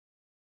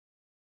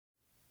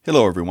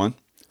 Hello, everyone.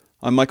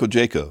 I'm Michael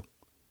Jaco.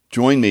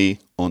 Join me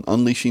on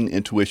Unleashing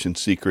Intuition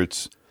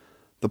Secrets,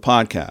 the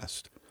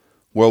podcast,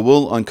 where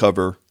we'll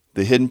uncover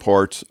the hidden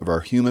parts of our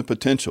human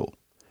potential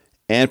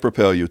and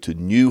propel you to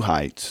new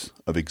heights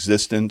of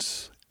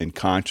existence and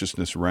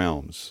consciousness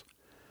realms.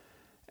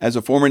 As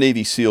a former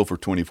Navy SEAL for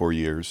 24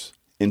 years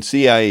and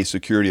CIA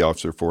security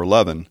officer for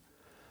 11,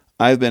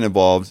 I've been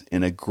involved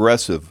in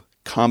aggressive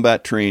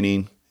combat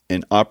training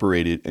and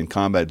operated in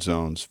combat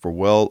zones for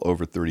well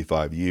over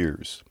 35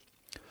 years.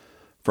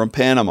 From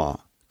Panama,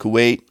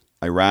 Kuwait,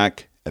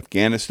 Iraq,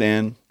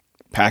 Afghanistan,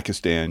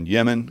 Pakistan,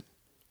 Yemen,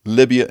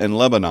 Libya, and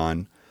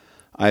Lebanon,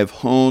 I have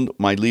honed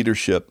my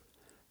leadership,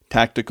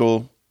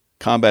 tactical,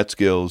 combat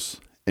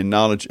skills, and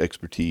knowledge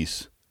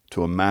expertise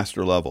to a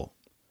master level.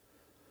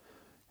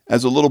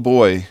 As a little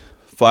boy,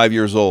 5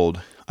 years old,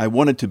 I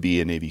wanted to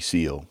be a Navy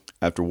SEAL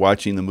after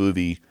watching the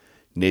movie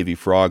Navy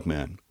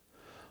Frogmen.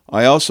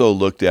 I also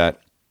looked at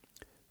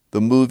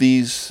the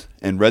movies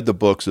and read the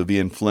books of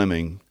Ian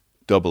Fleming,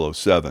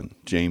 007,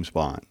 James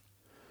Bond.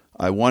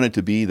 I wanted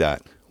to be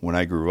that when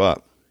I grew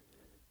up.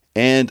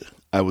 And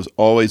I was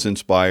always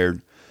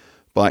inspired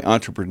by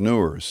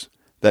entrepreneurs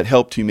that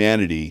helped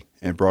humanity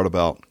and brought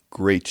about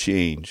great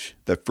change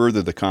that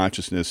furthered the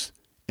consciousness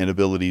and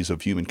abilities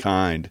of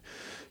humankind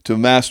to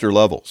master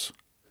levels.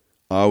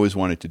 I always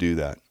wanted to do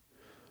that.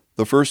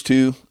 The first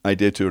two I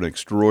did to an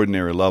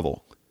extraordinary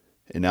level.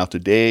 And now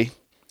today,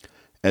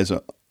 as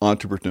an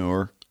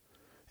entrepreneur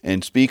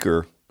and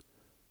speaker,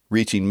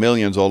 reaching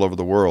millions all over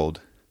the world,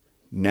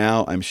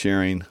 now I'm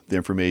sharing the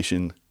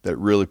information that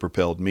really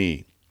propelled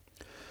me.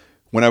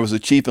 When I was a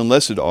chief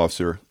enlisted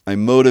officer, I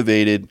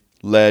motivated,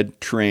 led,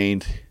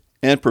 trained,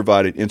 and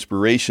provided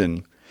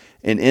inspiration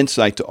and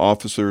insight to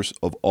officers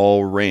of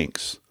all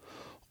ranks,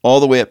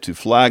 all the way up to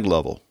flag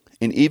level,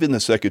 and even the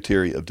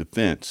Secretary of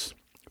Defense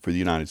for the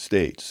United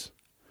States.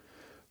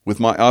 With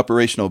my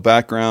operational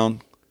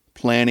background,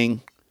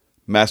 planning,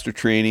 master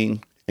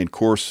training, and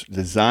course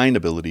design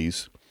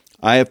abilities,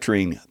 I have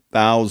trained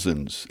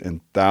thousands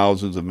and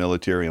thousands of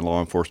military and law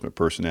enforcement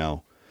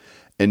personnel,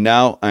 and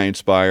now I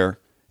inspire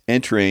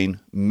and train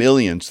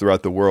millions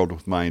throughout the world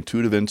with my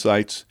intuitive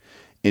insights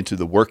into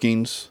the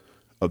workings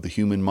of the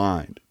human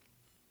mind.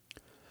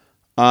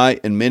 I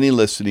and many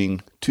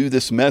listening to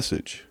this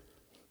message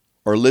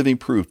are living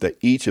proof that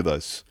each of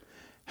us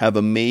have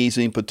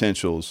amazing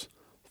potentials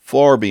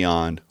far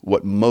beyond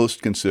what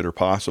most consider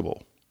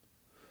possible.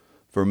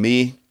 For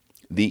me,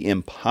 the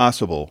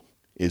impossible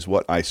is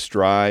what I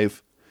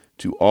strive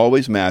to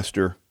always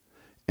master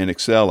and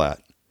excel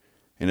at.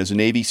 And as a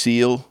Navy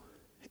SEAL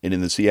and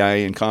in the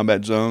CIA and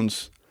combat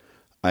zones,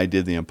 I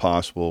did the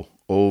impossible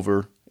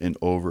over and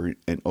over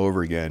and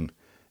over again.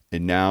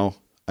 And now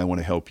I want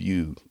to help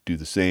you do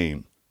the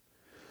same.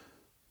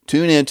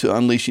 Tune in to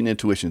Unleashing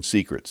Intuition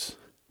Secrets,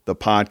 the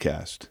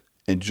podcast,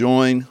 and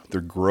join the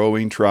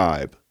growing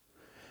tribe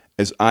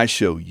as I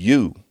show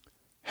you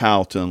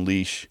how to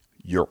unleash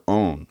your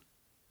own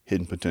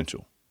hidden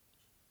potential.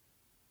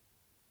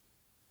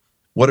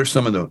 What are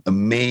some of the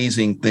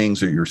amazing things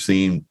that you're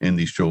seeing in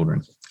these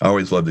children? I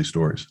always love these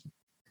stories.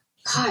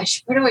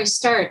 Gosh, where do I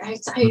start? I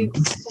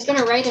was going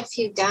to write a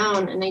few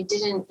down and I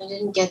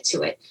didn't get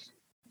to it.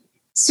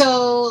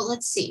 So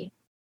let's see.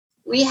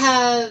 We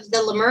have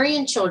the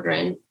Lemurian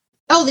children.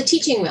 Oh, the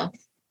teaching wheel.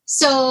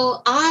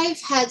 So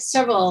I've had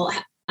several,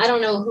 I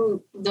don't know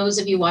who, those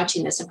of you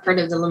watching this have heard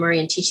of the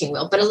Lemurian teaching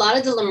wheel, but a lot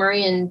of the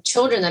Lemurian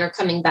children that are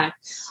coming back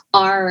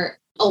are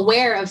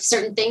aware of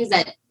certain things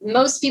that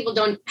most people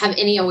don't have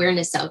any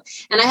awareness of.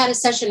 And I had a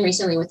session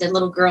recently with a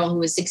little girl who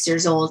was 6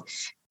 years old.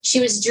 She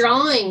was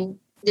drawing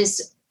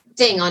this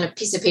thing on a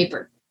piece of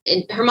paper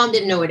and her mom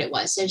didn't know what it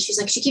was. And she's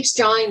like, she keeps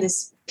drawing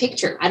this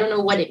picture. I don't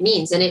know what it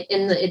means. And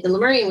the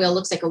Lemurian wheel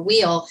looks like a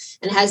wheel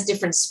and has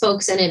different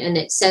spokes in it and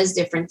it says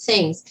different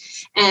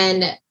things.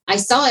 And I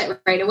saw it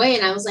right away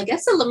and I was like,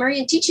 that's a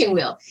Lemurian teaching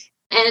wheel.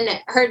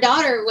 And her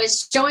daughter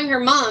was showing her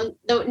mom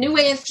the new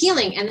way of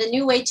healing and the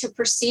new way to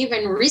perceive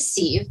and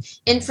receive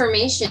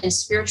information,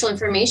 spiritual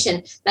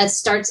information that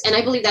starts. And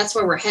I believe that's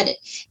where we're headed.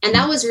 And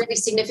that was really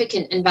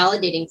significant and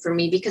validating for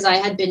me because I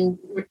had been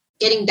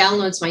getting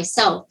downloads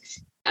myself.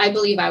 I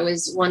believe I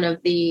was one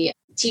of the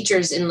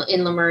teachers in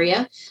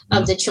Lemuria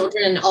of the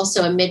children and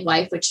also a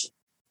midwife, which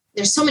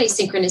there's so many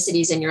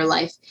synchronicities in your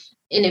life.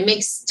 And it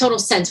makes total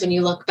sense when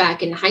you look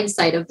back in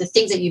hindsight of the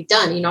things that you've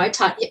done. You know, I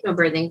taught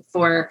hypnobirthing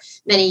for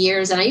many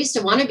years, and I used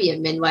to want to be a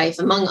midwife,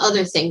 among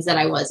other things that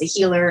I was, a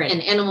healer,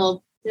 an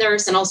animal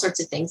nurse, and all sorts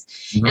of things.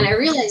 Mm-hmm. And I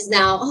realize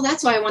now, oh,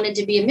 that's why I wanted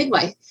to be a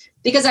midwife,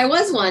 because I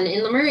was one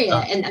in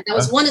Lemuria, and that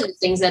was one of the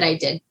things that I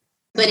did.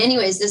 But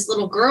anyways, this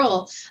little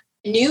girl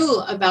knew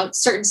about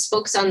certain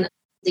spokes on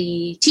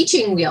the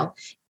teaching wheel,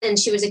 and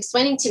she was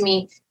explaining to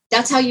me,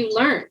 that's how you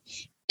learn.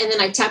 And then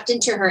I tapped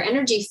into her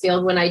energy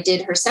field when I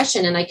did her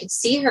session and I could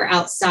see her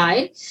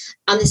outside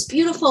on this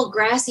beautiful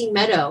grassy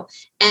meadow.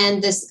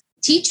 And this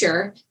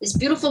teacher, this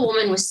beautiful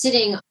woman was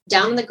sitting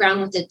down on the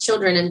ground with the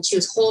children and she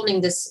was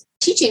holding this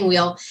teaching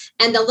wheel.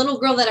 And the little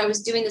girl that I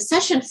was doing the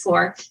session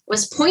for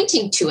was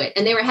pointing to it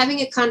and they were having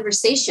a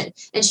conversation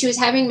and she was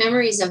having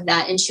memories of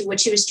that. And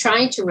what she was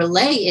trying to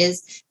relay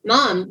is,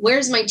 Mom,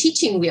 where's my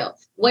teaching wheel?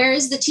 Where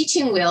is the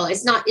teaching wheel?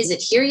 Is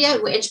it here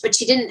yet? But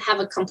she didn't have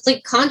a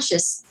complete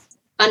conscious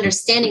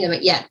understanding of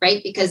it yet,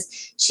 right?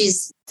 Because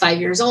she's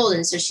 5 years old.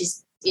 And so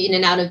she's in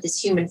and out of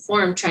this human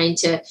form trying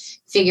to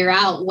figure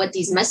out what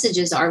these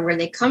messages are, where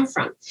they come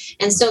from.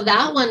 And so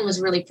that one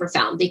was really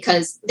profound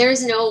because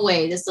there's no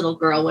way this little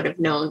girl would have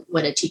known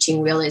what a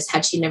teaching wheel is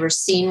had she never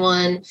seen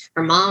one.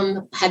 Her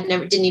mom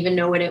didn't even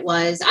know what it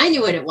was. I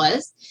knew what it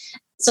was.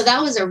 So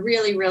that was a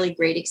really, really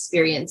great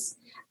experience.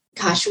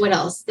 Gosh, what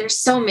else? There's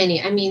so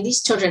many. I mean,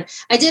 these children,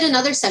 I did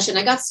another session.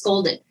 I got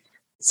scolded.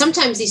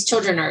 Sometimes these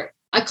children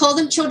I call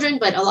them children,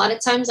 but a lot of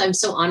times I'm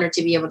so honored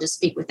to be able to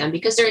speak with them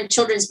because they're in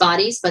children's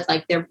bodies, but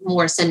like they're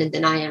more ascended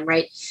than I am,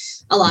 right?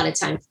 A lot of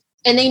times.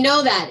 And they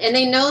know that. And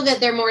they know that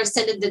they're more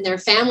ascended than their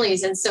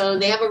families. And so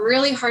they have a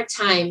really hard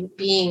time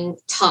being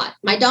taught.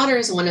 My daughter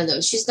is one of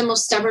those. She's the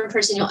most stubborn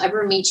person you'll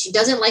ever meet. She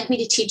doesn't like me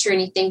to teach her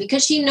anything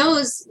because she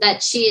knows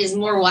that she is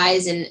more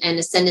wise and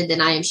ascended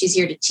than I am. She's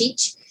here to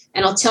teach.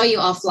 And I'll tell you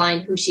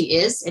offline who she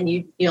is, and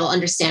you'll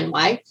understand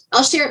why.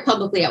 I'll share it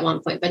publicly at one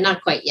point, but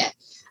not quite yet.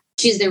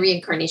 She's the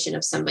reincarnation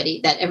of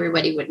somebody that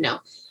everybody would know.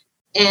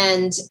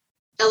 And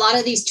a lot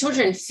of these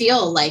children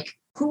feel like,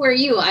 who are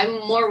you?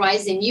 I'm more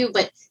wise than you.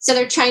 But so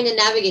they're trying to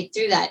navigate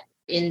through that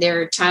in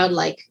their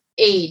childlike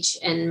age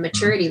and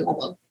maturity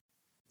level.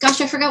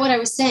 Gosh, I forgot what I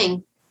was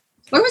saying.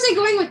 Where was I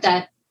going with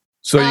that?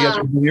 So you got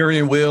the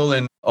Lemurian wheel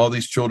and all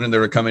these children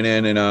that are coming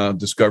in and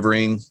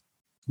discovering.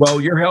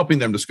 Well, you're helping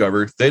them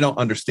discover. They don't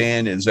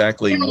understand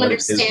exactly. They don't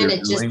understand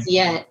it just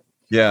yet.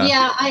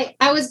 Yeah.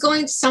 I was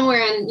going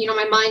somewhere and,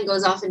 my mind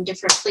goes off in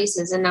different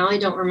places and now I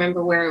don't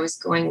remember where I was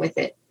going with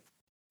it.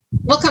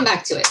 We'll come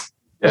back to it.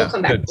 Yeah, we'll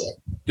come back to it.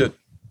 Good.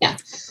 Yeah.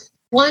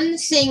 One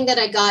thing that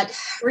I got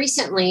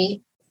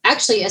recently,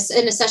 actually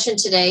in a session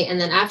today, and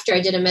then after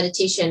I did a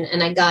meditation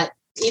and I got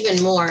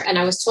even more, and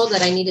I was told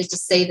that I needed to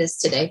say this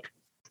today.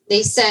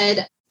 They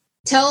said,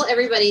 tell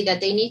everybody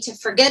that they need to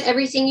forget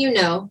everything you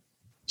know,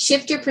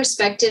 shift your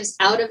perspectives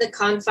out of the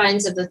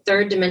confines of the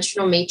third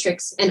dimensional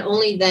matrix, and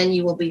only then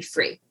you will be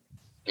free.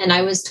 And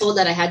I was told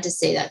that I had to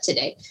say that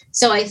today.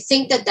 So I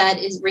think that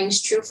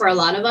rings true for a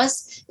lot of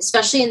us,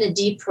 especially in the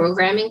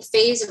deprogramming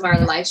phase of our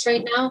lives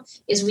right now,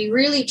 is we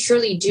really,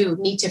 truly do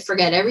need to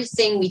forget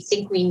everything we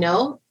think we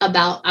know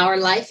about our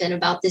life and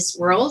about this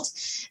world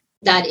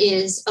that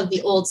is of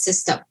the old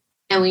system.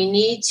 And we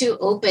need to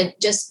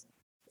just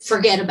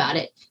forget about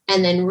it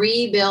and then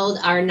rebuild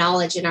our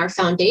knowledge and our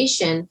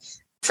foundation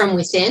from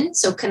within.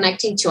 So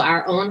connecting to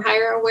our own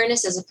higher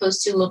awareness as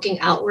opposed to looking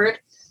outward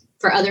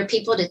for other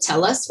people to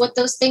tell us what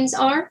those things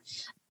are.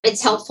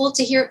 It's helpful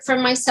to hear it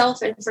from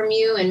myself and from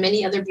you and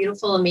many other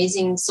beautiful,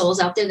 amazing souls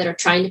out there that are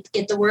trying to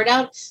get the word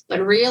out.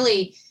 But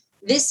really,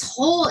 this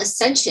whole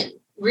ascension,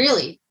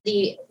 really,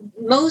 the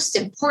most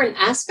important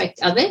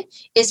aspect of it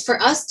is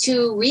for us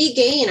to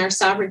regain our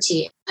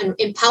sovereignty and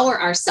empower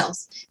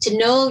ourselves to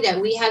know that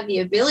we have the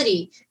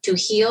ability to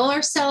heal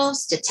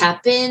ourselves, to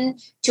tap in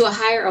to a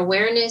higher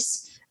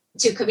awareness,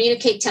 to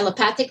communicate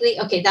telepathically.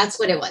 Okay, that's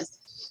what it was.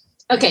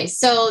 Okay,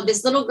 so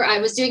this little girl, I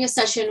was doing a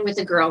session with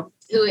a girl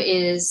who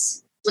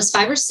was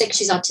 5 or 6.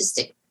 She's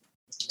autistic.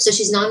 So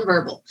she's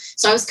nonverbal.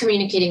 So I was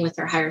communicating with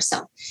her higher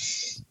self.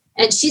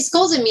 And she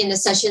scolded me in the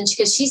session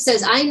because she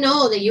says, I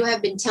know that you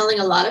have been telling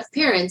a lot of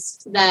parents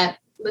that,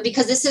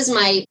 because this is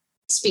my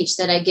speech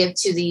that I give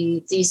to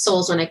these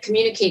souls when I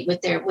communicate with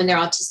when they're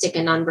autistic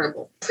and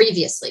nonverbal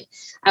previously.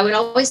 I would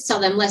always tell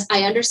them, Les,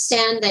 I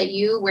understand that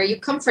where you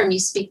come from, you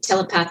speak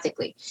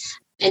telepathically.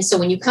 And so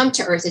when you come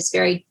to Earth, it's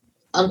very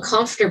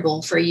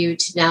uncomfortable for you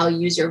to now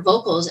use your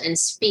vocals and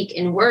speak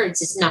in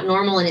words. It's not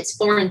normal and it's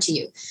foreign to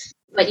you.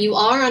 But you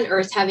are on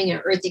Earth having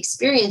an Earth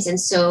experience. And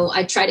so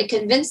I try to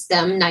convince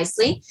them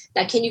nicely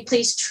that, can you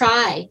please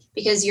try?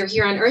 Because you're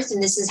here on Earth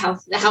and this is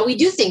how we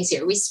do things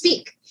here. We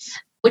speak,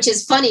 which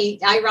is funny.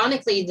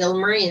 Ironically, the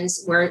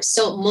Lemurians were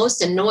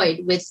most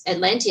annoyed with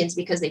Atlanteans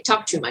because they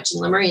talked too much,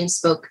 and Lemurians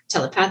spoke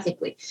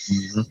telepathically.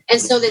 Mm-hmm.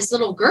 And so this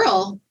little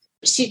girl,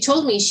 she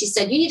told me, she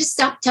said, you need to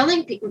stop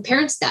telling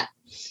parents that.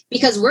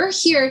 Because we're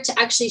here to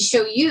actually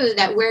show you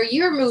that where you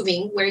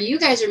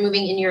guys are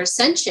moving in your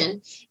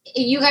ascension,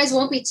 you guys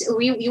won't be,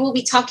 you will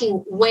be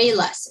talking way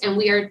less. And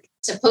we are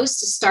supposed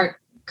to start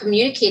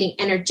communicating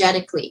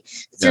energetically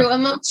through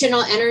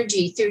emotional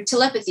energy, through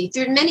telepathy,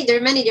 there are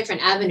many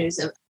different avenues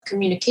of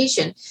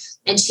communication.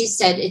 And she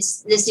said,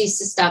 this needs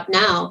to stop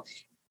now.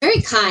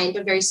 Very kind,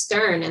 but very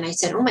stern. And I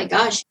said, oh my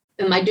gosh,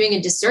 am I doing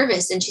a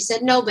disservice? And she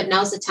said, no, but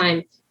now's the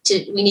time.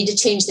 We need to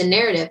change the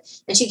narrative.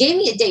 And she gave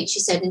me a date.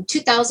 She said in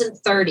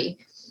 2030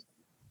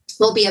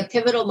 will be a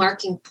pivotal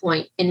marking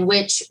point in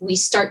which we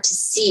start to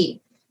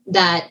see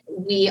that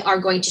we are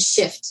going to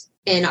shift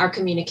in our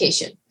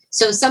communication.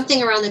 So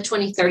something around the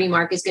 2030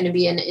 mark is going to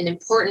be an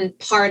important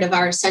part of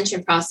our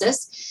ascension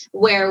process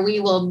where we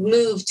will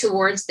move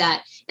towards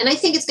that. And I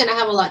think it's going to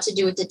have a lot to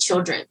do with the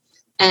children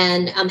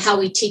and how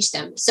we teach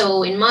them.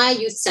 So in my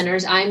youth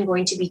centers, I'm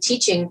going to be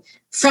teaching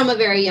from a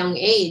very young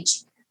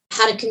age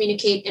how to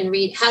communicate and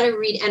read, how to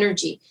read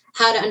energy,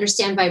 how to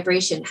understand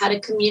vibration, how to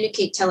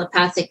communicate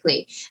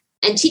telepathically,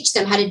 and teach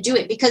them how to do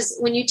it. Because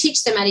when you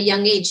teach them at a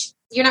young age,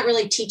 you're not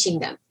really teaching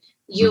them.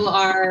 You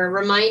are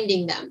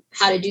reminding them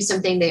how to do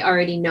something they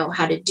already know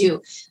how to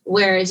do.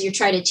 Whereas you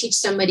try to teach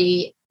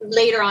somebody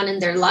later on in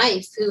their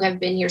life who have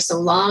been here so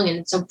long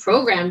and so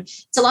programmed,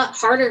 it's a lot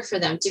harder for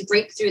them to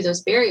break through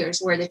those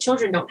barriers where the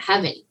children don't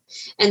have any.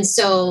 And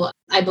so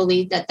I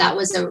believe that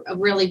was a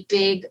really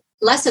big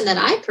lesson that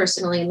I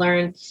personally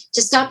learned,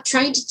 to stop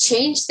trying to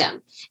change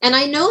them. And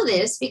I know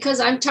this because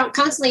I'm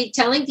constantly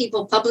telling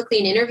people publicly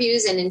in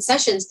interviews and in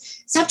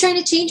sessions, stop trying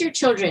to change your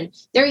children.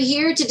 They're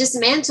here to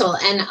dismantle.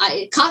 And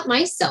I caught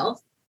myself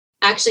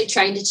actually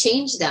trying to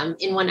change them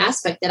in one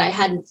aspect that I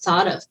hadn't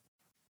thought of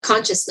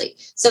consciously.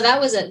 So that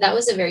was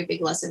a very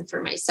big lesson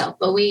for myself.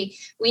 But we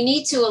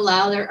need to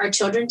allow our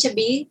children to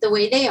be the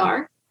way they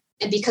are,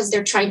 and because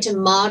they're trying to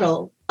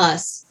model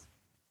us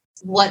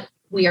what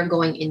we are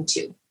going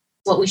into,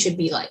 what we should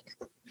be like,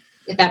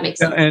 if that makes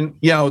sense. And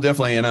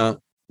definitely. And a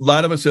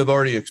lot of us have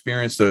already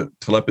experienced the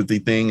telepathy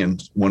thing in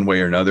one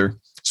way or another.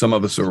 Some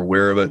of us are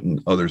aware of it and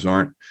others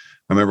aren't.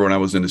 I remember when I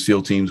was in the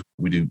SEAL teams,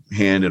 we do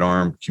hand and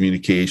arm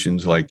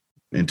communications, like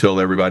until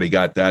everybody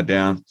got that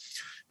down.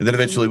 And then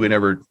eventually we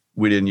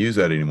didn't use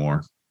that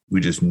anymore.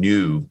 We just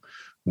knew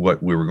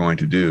what we were going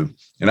to do.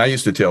 And I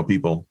used to tell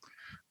people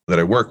that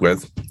I work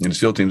with in the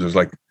SEAL teams, it was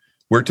like,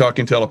 we're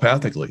talking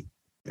telepathically.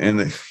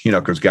 And,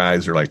 because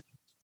guys are like,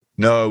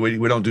 no, we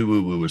don't do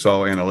woo-woo. It's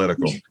all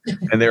analytical.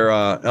 And they're,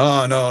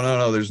 oh,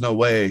 no, there's no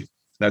way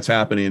that's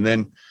happening. And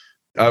then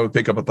I would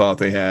pick up a thought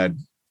they had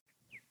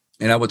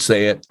and I would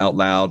say it out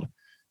loud.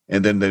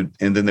 And then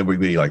they would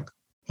be like,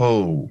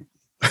 oh,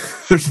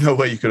 there's no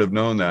way you could have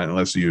known that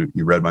unless you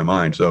read my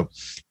mind. So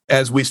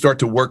as we start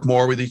to work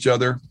more with each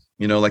other,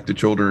 like the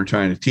children are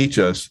trying to teach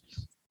us,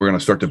 we're going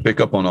to start to pick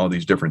up on all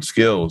these different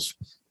skills,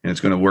 and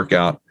it's going to work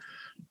out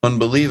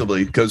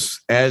unbelievably,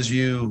 because as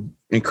you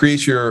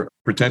increase your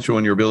potential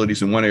and your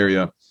abilities in one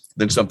area,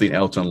 then something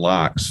else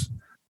unlocks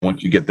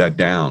once you get that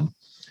down.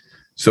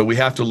 So we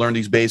have to learn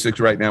these basics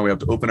right now. We have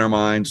to open our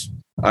minds.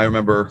 I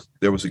remember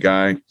there was a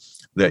guy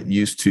that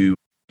used to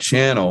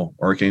channel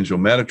Archangel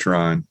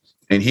Metatron,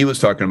 and he was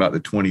talking about the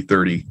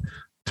 2030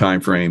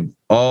 timeframe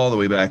all the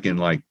way back in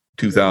like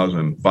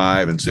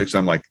 2005 and 6.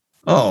 I'm like,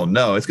 oh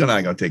no, it's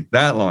not going to take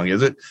that long,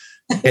 is it?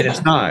 And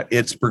it's not.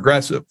 It's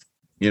progressive.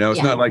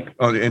 It's not like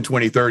in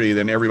 2030,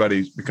 then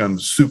everybody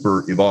becomes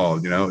super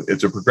evolved.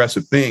 It's a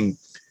progressive thing.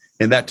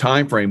 In that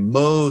time frame,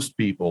 most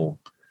people,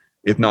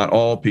 if not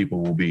all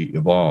people, will be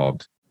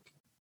evolved.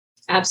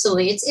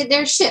 Absolutely.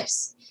 There are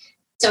shifts.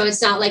 So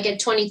it's not like at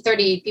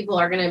 2030, people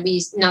are going to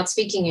be not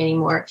speaking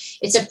anymore.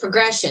 It's a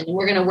progression.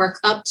 We're going to work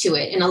up to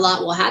it. And a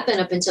lot will happen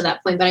up until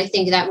that point. But I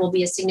think that will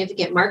be a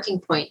significant marking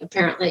point,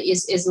 apparently,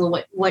 is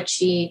what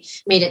she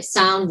made it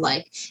sound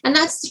like. And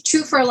that's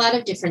true for a lot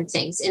of different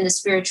things in the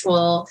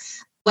spiritual.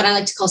 What I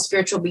like to call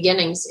spiritual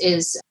beginnings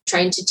is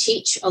trying to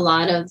teach a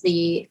lot of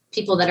the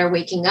people that are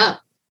waking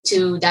up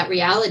to that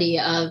reality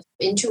of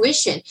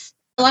intuition.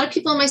 A lot of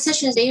people in my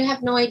sessions, they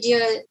have no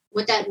idea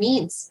what that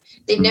means.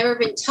 They've never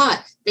been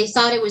taught. They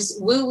thought it was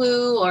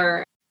woo-woo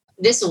or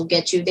this will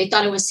get you. They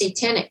thought it was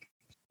satanic.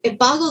 It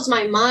boggles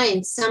my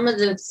mind, some of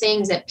the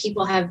things that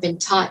people have been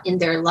taught in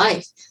their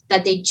life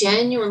that they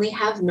genuinely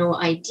have no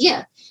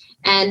idea.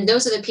 And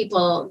those are the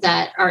people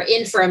that are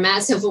in for a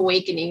massive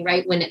awakening,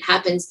 right, when it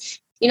happens.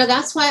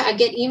 That's why I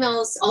get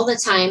emails all the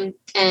time,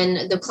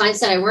 and the clients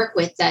that I work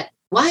with, that,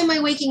 why am I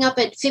waking up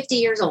at 50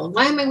 years old?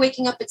 Why am I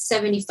waking up at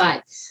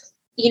 75?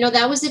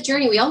 That was the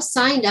journey. We all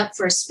signed up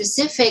for a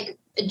specific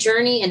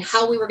journey and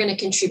how we were going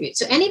to contribute.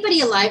 So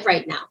anybody alive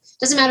right now,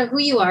 doesn't matter who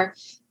you are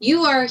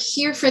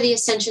here for the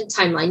ascension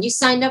timeline. You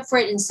signed up for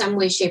it in some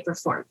way, shape, or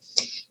form.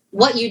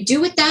 What you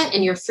do with that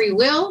and your free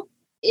will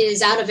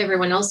is out of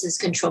everyone else's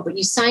control, but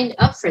you signed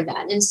up for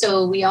that. And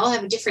so we all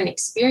have different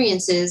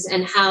experiences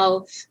and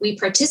how we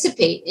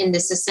participate in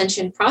this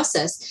ascension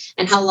process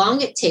and how long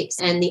it takes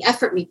and the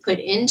effort we put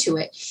into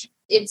it.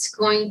 It's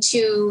going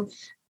to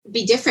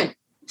be different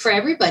for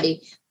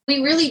everybody.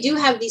 We really do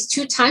have these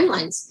two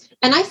timelines.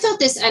 And I felt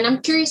this, and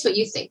I'm curious what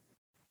you think.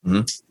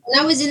 Mm-hmm. And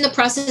I was in the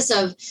process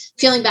of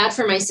feeling bad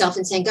for myself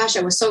and saying, gosh,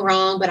 I was so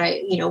wrong, but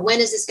when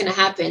is this going to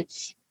happen?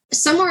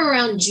 Somewhere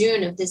around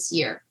June of this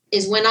year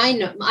is when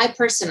I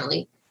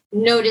personally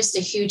noticed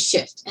a huge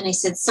shift. And I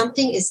said,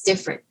 something is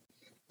different.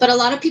 But a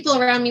lot of people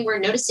around me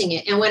weren't noticing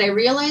it. And when I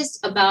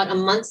realized about a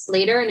month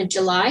later in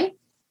July,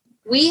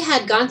 we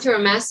had gone through a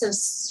massive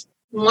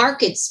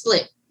market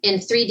split in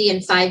 3D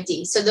and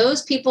 5D. So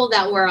those people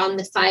that were on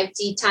the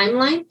 5D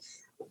timeline,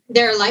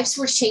 their lives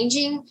were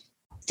changing.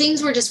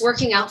 Things were just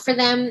working out for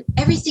them.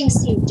 Everything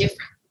seemed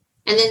different.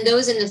 And then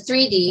those in the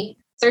 3D,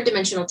 third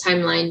dimensional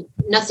timeline,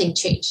 nothing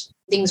changed.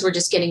 Things were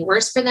just getting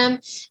worse for them,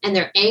 and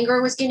their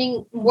anger was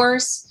getting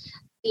worse.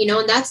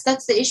 And that's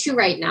the issue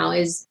right now,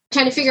 is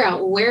trying to figure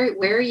out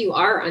where you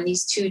are on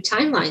these two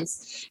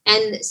timelines.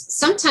 And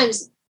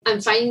sometimes I'm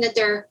finding that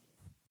they're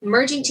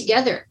merging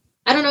together.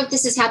 I don't know if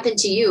this has happened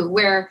to you,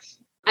 where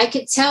I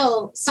could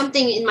tell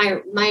something in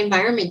my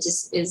environment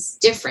is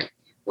different.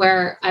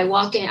 Where I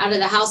walk in out of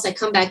the house, I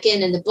come back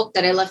in, and the book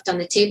that I left on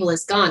the table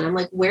is gone. I'm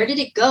like, where did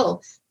it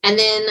go? And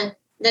then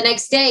the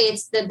next day,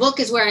 the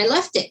book is where I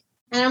left it.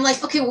 And I'm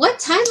like, okay, what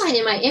timeline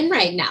am I in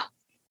right now?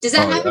 Does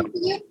that happen to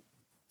you?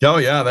 Oh,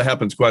 yeah, that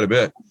happens quite a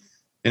bit.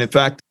 And in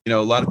fact, a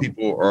lot of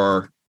people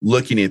are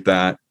looking at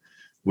that,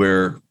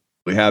 where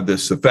we have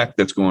this effect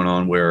that's going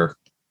on where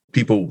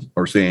people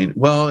are saying,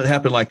 well, it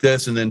happened like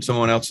this. And then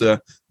someone else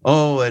said,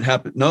 oh, it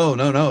happened. No,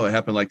 it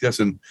happened like this.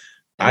 And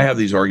I have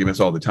these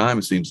arguments all the time,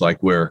 it seems like,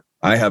 where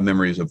I have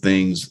memories of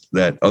things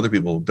that other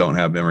people don't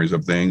have memories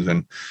of things.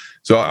 And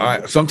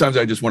so sometimes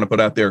I just want to put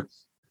out there,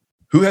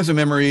 who has a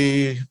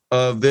memory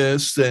of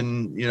this?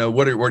 And,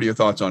 what are your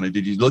thoughts on it?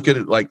 Did you look at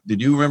it like,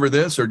 did you remember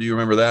this or do you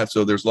remember that?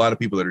 So there's a lot of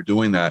people that are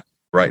doing that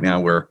right now,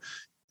 where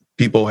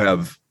people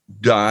have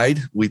died.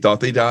 We thought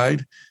they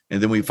died.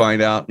 And then we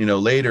find out,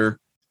 later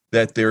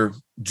that they're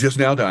just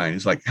now dying.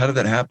 It's like, how did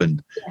that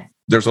happen? Yeah.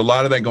 There's a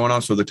lot of that going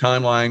on. So the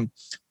timeline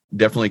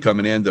definitely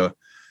coming in.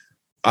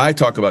 I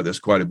talk about this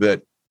quite a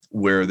bit,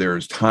 where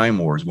there's time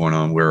wars going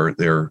on, where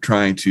they're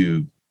trying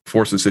to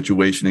force a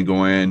situation and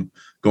going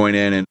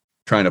in and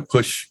trying to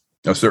push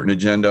a certain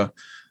agenda,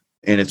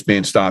 and it's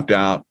being stopped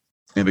out.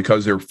 And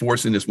because they're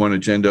forcing this one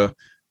agenda,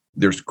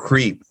 there's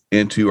creep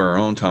into our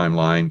own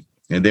timeline.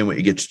 And then when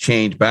it gets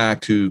changed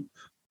back to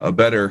a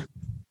better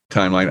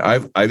timeline,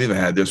 I've even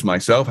had this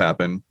myself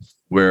happen,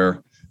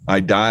 where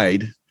I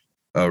died,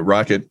 a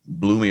rocket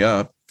blew me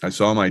up. I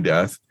saw my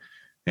death.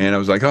 And I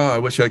was like, oh, I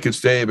wish I could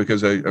stay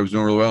because I was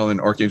doing really well. And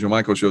Archangel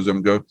Michael shows up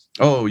and goes,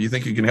 oh, you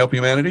think you can help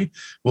humanity?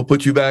 We'll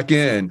put you back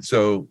in.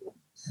 So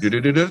the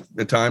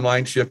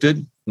timeline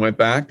shifted, went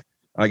back.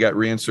 I got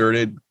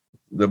reinserted.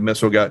 The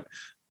missile got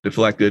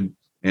deflected,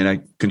 and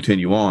I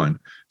continue on.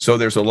 So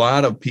there's a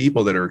lot of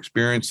people that are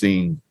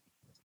experiencing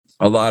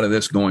a lot of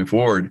this going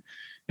forward.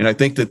 And I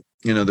think that,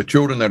 the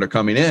children that are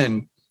coming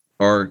in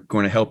are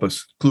going to help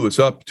us clue us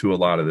up to a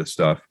lot of this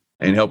stuff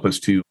and help us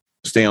to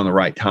stay on the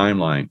right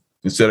timeline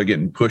instead of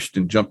getting pushed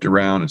and jumped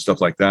around and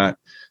stuff like that.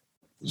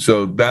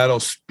 So that'll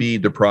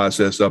speed the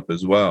process up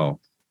as well,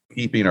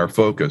 keeping our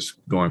focus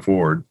going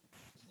forward.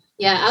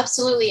 Yeah,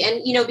 absolutely.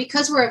 And,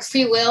 because we're a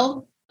free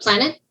will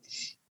planet,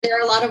 there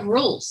are a lot of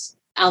rules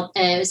out,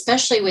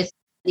 especially with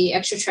the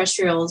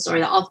extraterrestrials or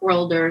the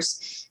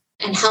off-worlders,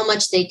 and how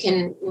much they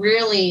can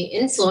really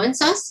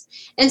influence us.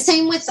 And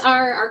same with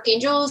our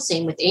archangels,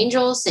 same with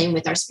angels, same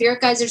with our spirit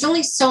guides. There's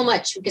only so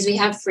much because we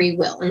have free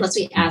will unless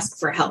we ask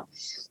for help.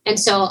 And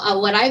so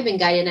what I've been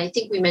guided, and I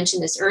think we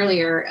mentioned this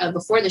earlier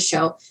before the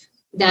show,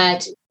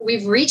 that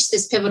we've reached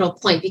this pivotal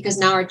point because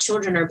now our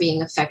children are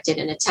being affected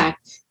and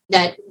attacked.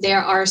 that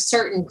there are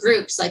certain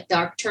groups like the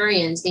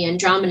Arcturians, the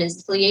Andromedans,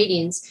 the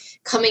Pleiadians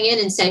coming in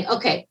and saying,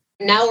 okay,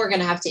 now we're going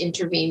to have to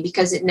intervene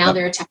because now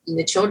they're attacking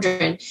the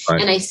children.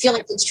 Right. And I feel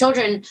like the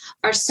children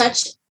are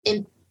such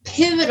a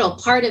pivotal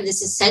part of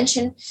this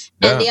ascension.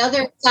 And the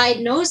other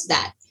side knows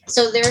that.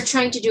 So they're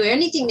trying to do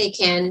anything they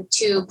can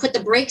to put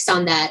the brakes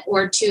on that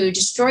or to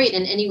destroy it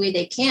in any way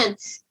they can.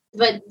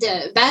 But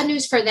the bad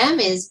news for them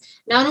is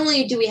not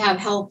only do we have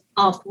hell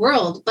off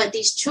world, but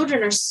these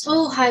children are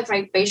so high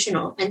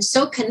vibrational and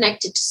so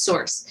connected to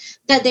source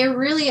that they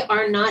really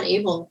are not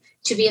able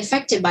to be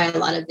affected by a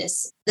lot of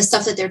this, the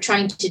stuff that they're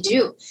trying to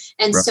do.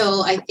 And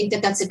so I think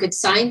that that's a good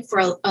sign for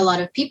a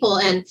lot of people.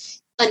 And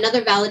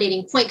another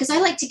validating point, because I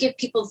like to give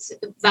people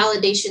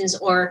validations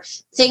or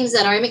things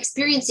that I'm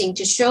experiencing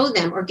to show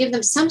them or give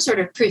them some sort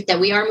of proof that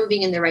we are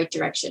moving in the right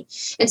direction.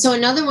 And so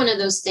another one of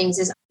those things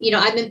is,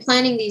 I've been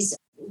planning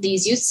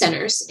these youth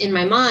centers in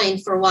my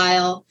mind for a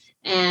while.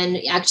 And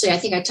actually, I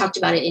think I talked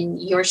about it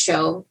in your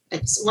show.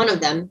 It's one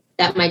of them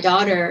that my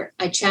daughter,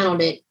 I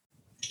channeled it.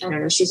 I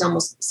don't know, she's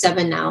almost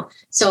 7 now.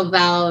 So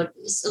about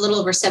a little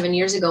over 7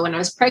 years ago when I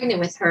was pregnant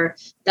with her,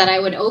 that I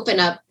would open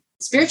up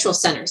spiritual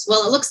centers.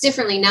 Well, it looks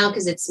differently now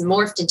because it's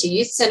morphed into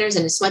youth centers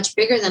and it's much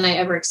bigger than I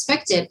ever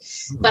expected.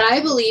 But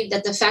I believe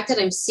that the fact that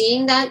I'm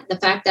seeing that, the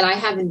fact that I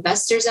have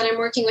investors that I'm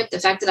working with, the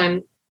fact that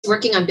I'm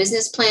working on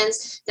business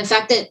plans, the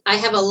fact that I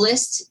have a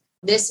list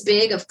this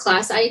big of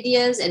class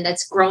ideas and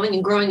that's growing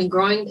and growing and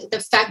growing,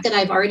 the fact that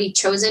I've already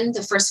chosen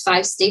the first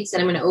 5 states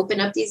that I'm going to open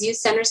up these youth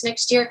centers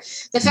next year,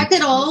 the fact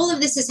that all of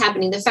this is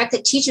happening, the fact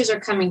that teachers are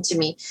coming to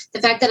me,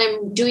 the fact that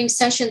I'm doing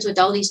sessions with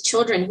all these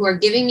children who are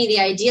giving me the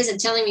ideas and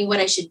telling me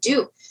what I should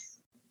do,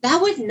 that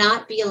would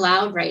not be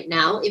allowed right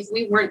now if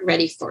we weren't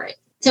ready for it.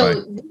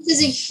 So this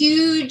is a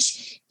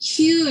huge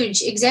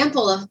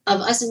example of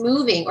us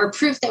moving or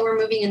proof that we're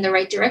moving in the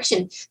right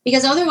direction,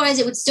 because otherwise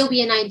it would still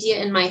be an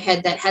idea in my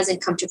head that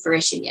hasn't come to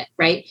fruition yet,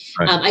 right?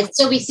 I'd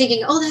still be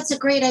thinking, oh, that's a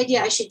great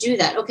idea. I should do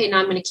that. Okay, now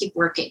I'm going to keep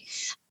working.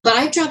 But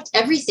I dropped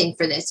everything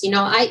for this.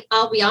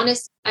 I'll be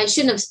honest, I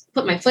shouldn't have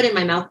put my foot in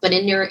my mouth, but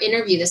in your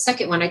interview, the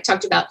second one, I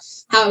talked about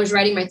how I was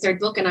writing my 3rd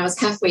book and I was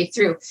halfway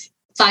through.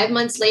 5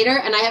 months later,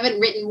 and I haven't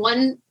written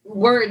one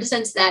word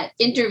since that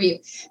interview.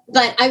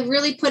 But I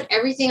really put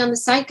everything on the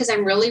side because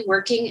I'm really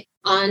working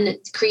on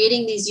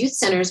creating these youth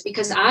centers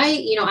because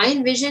I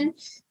envision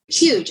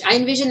huge. I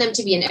envision them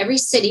to be in every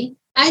city.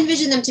 I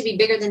envision them to be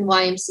bigger than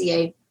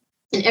YMCA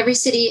in every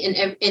city, in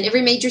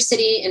every major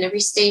city, in every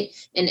state,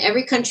 in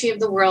every country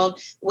of the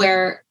world,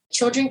 where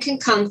children can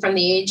come from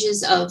the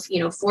ages of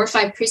 4 or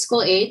 5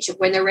 preschool age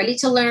when they're ready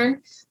to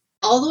learn,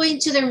 all the way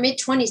into their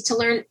mid-20s to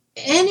learn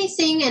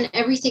anything and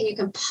everything you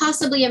can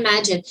possibly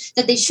imagine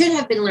that they should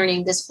have been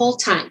learning this whole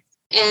time.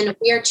 And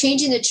we are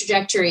changing the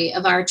trajectory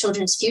of our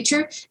children's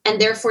future and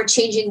therefore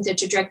changing the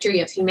trajectory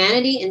of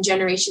humanity and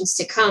generations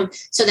to come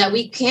so that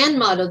we can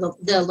model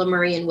the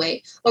Lemurian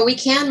way, or we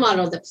can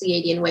model the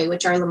Pleiadian way,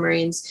 which are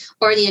Lemurians,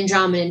 or the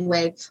Andromedan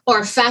way,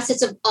 or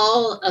facets of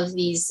all of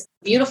these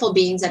beautiful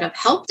beings that have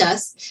helped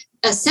us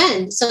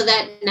ascend so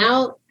that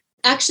now,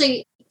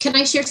 actually, can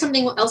I share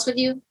something else with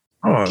you?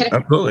 Oh,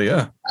 absolutely,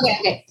 yeah.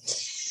 Okay.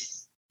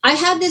 I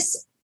had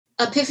this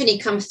epiphany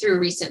come through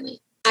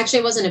recently. Actually,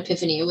 it wasn't an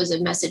epiphany. It was a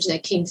message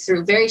that came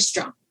through very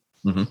strong.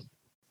 Mm-hmm.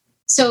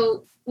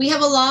 So we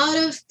have a lot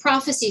of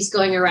prophecies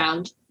going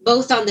around,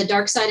 both on the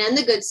dark side and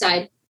the good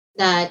side,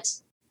 that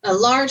a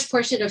large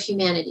portion of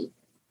humanity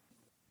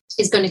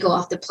is going to go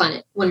off the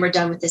planet when we're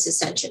done with this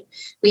ascension.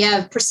 We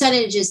have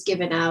percentages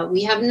given out.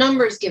 We have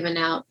numbers given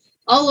out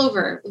all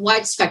over,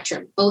 wide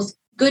spectrum, both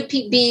good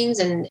beings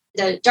and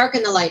the dark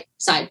and the light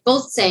side,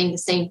 both saying the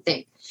same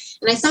thing.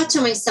 And I thought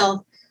to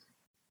myself,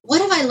 what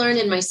have I learned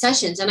in my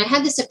sessions? And I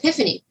had this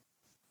epiphany.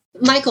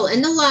 Michael,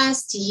 in the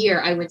last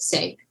year, I would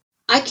say,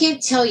 I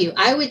can't tell you,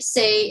 I would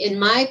say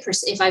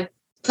if I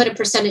put a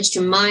percentage to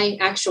my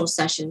actual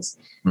sessions,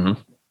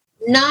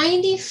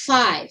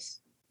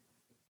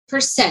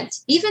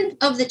 95%, even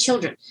of the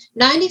children,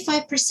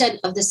 95%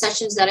 of the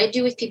sessions that I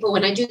do with people,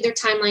 when I do their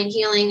timeline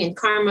healing and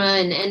karma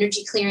and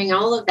energy clearing,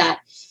 all of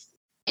that,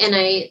 and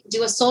I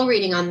do a soul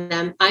reading on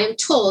them, I am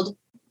told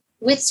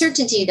with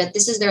certainty that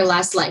this is their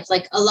last life.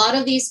 Like a lot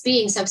of these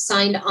beings have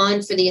signed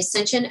on for the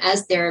ascension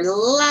as their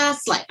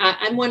last life.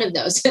 I'm one of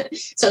those.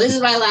 So this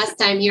is my last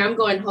time here. I'm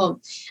going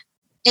home.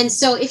 And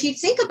so if you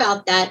think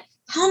about that,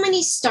 how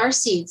many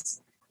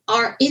starseeds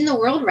are in the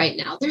world right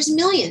now? There's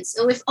millions.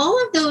 So if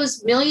all of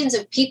those millions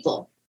of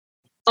people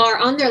are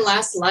on their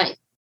last life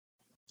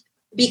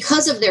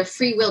because of their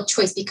free will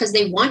choice, because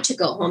they want to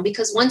go home,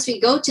 because once we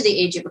go to the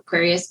age of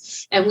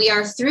Aquarius and we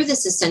are through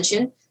this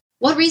ascension,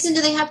 what reason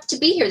do they have to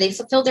be here? They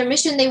fulfilled their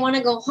mission. They want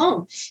to go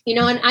home,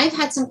 and I've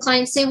had some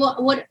clients say, well,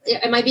 what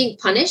am I being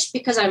punished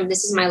because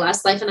this is my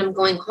last life and I'm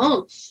going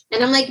home?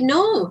 And I'm like,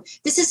 no,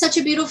 this is such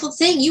a beautiful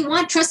thing.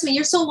 Trust me,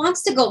 your soul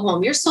wants to go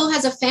home. Your soul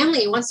has a family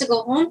it wants to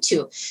go home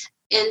to.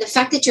 And the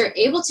fact that you're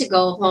able to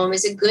go home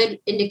is a good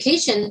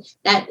indication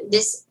that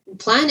this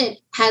planet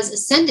has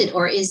ascended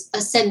or is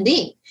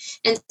ascending.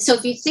 And so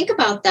if you think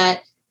about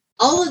that,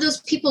 all of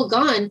those people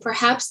gone,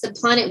 perhaps the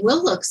planet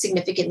will look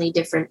significantly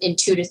different in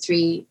 2 to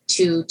 3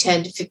 to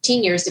 10 to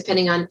 15 years,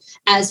 depending on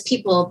as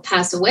people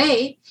pass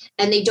away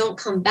and they don't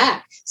come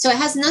back. So it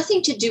has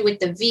nothing to do with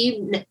the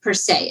V per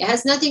se. It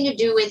has nothing to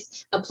do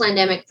with a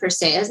pandemic per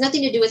se. It has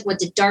nothing to do with what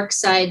the dark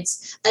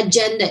side's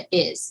agenda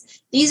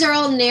is. These are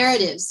all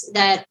narratives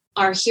that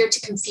are here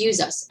to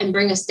confuse us and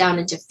bring us down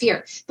into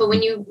fear. But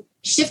when you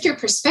shift your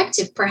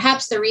perspective,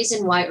 perhaps the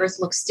reason why Earth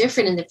looks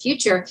different in the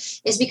future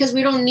is because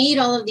we don't need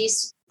all of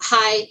these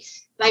high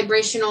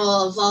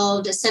vibrational,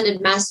 evolved,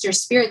 ascended master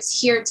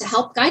spirits here to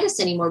help guide us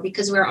anymore,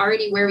 because we're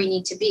already where we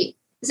need to be.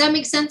 Does that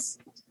make sense?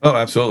 Oh,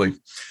 absolutely.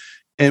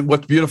 And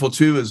what's beautiful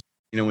too is,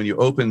 when you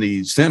open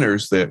these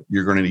centers, that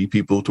you're going to need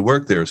people to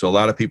work there. So a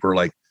lot of people are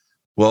like,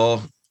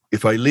 well,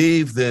 if I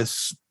leave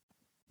this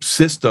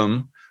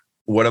system,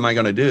 what am I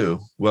going to do?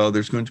 Well,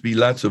 there's going to be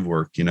lots of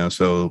work,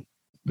 so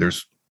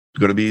there's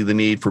going to be the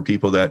need for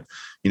people that,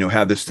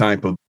 have this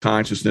type of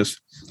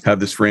consciousness, have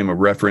this frame of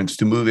reference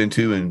to move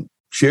into and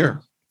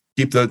share,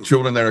 keep the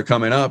children that are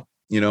coming up,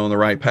 on the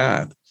right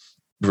path.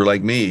 For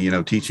like me,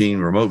 teaching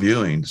remote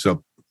viewing.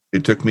 So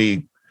it took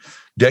me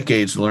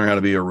decades to learn how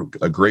to be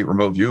a great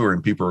remote viewer,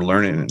 and people are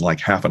learning in like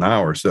half an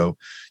hour. So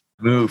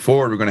moving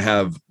forward, we're going to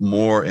have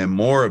more and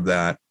more of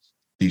that.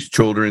 These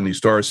children, these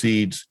star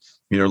seeds,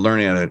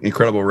 learning at an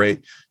incredible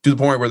rate, to the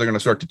point where they're going to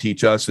start to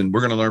teach us, and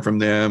we're going to learn from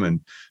them,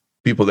 and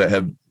people that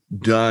have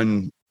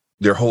done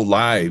their whole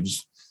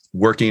lives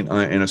working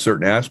in a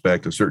certain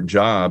aspect, a certain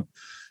job,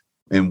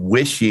 and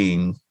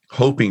wishing,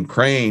 hoping,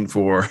 praying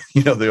for,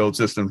 the old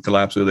system to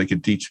collapse so they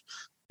can teach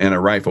in a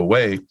rightful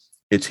way.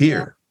 It's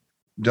here.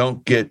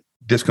 Don't get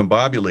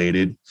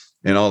discombobulated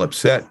and all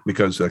upset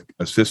because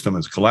a system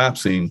is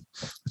collapsing.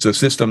 It's a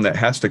system that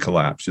has to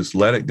collapse. Just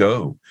let it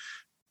go.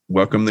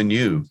 Welcome the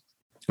new.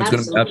 It's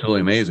going to be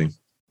absolutely amazing.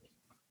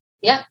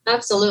 Yeah,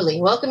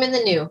 absolutely. Welcome in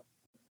the new.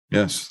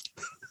 Yes.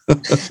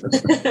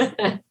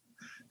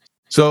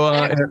 So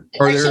are there...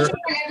 children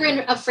are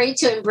never afraid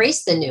to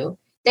embrace the new.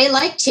 They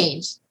like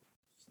change,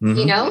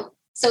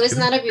 So isn't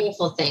that a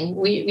beautiful thing?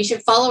 We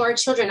should follow our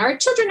children. Our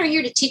children are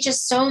here to teach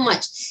us so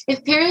much.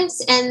 If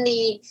parents and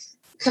the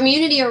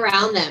community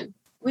around them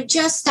would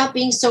just stop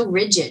being so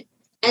rigid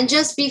and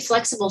just be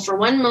flexible for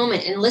one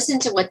moment and listen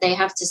to what they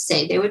have to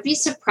say, they would be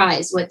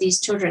surprised what these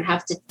children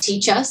have to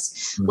teach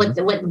us, what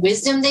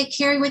wisdom they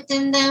carry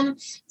within them,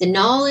 the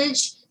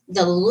knowledge,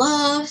 the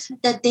love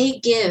that they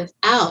give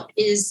out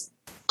is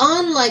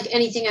unlike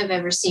anything I've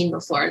ever seen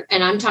before.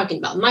 And I'm talking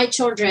about my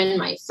children,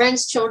 my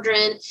friends'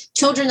 children,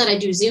 children that I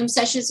do Zoom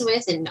sessions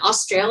with in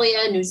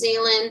Australia, New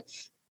Zealand,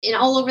 and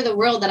all over the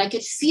world that I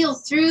could feel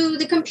through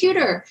the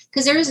computer,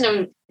 because there's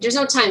no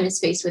time and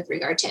space with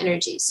regard to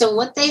energy. So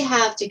what they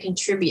have to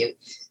contribute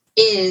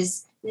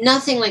is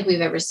nothing like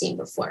we've ever seen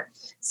before.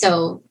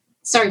 So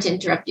sorry to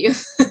interrupt you.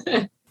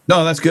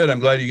 No, that's good. I'm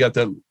glad you got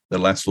that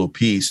last little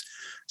piece.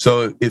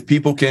 So if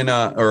people can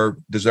are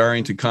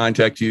desiring to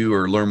contact you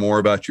or learn more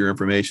about your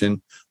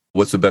information,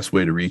 what's the best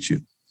way to reach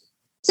you?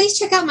 Please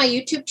check out my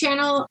YouTube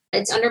channel.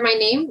 It's under my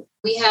name.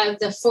 We have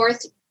the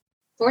fourth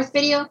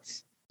video,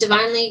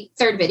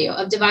 third video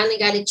of Divinely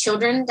Guided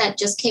Children that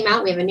just came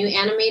out. We have a new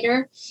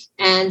animator,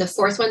 and the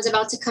fourth one's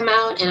about to come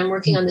out, and I'm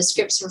working on the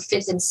scripts for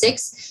 5th and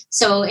 6th.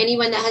 So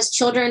anyone that has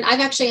children,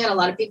 I've actually had a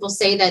lot of people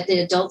say that the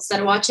adults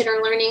that watch it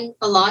are learning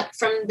a lot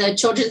from the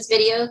children's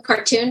video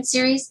cartoon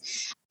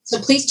series. So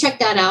please check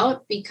that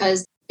out,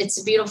 because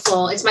it's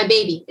beautiful. It's my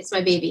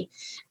baby.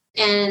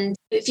 And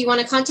if you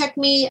want to contact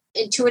me,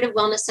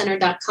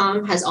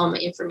 intuitivewellnesscenter.com has all my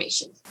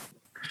information.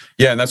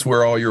 Yeah, and that's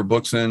where all your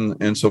books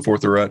and so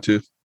forth are at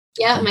too.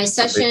 Yeah, my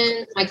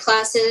session, my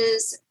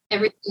classes,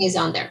 everything is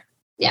on there.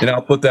 Yeah. And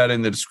I'll put that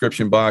in the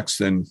description box.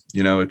 And,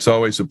 it's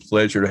always a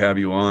pleasure to have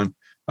you on.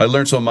 I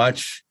learned so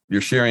much.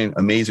 You're sharing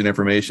amazing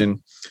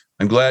information.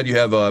 I'm glad you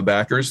have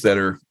backers that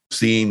are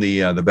seeing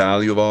the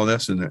value of all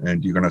this,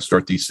 and you're going to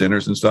start these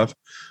centers and stuff.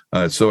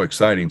 It's so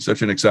exciting,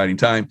 such an exciting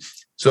time.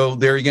 So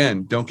there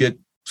again, don't get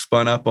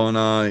spun up on,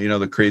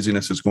 the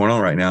craziness that's going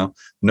on right now.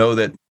 Know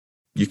that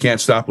you can't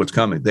stop what's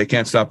coming. They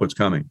can't stop what's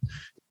coming.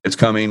 It's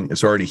coming.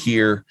 It's already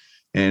here.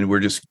 And we're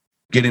just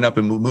getting up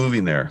and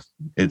moving there.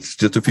 It's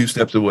just a few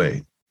steps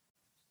away.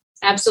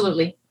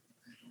 Absolutely.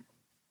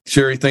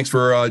 Sherry, thanks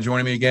for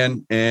joining me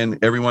again.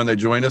 And everyone that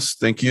joined us,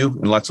 thank you.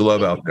 And lots of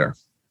love out there.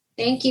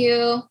 Thank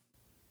you.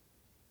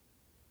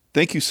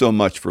 Thank you so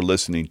much for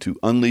listening to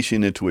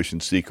Unleashing Intuition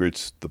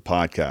Secrets, the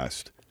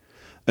podcast.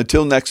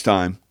 Until next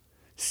time,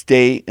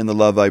 stay in the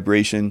love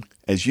vibration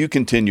as you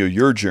continue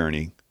your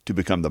journey to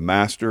become the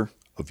master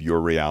of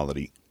your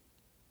reality.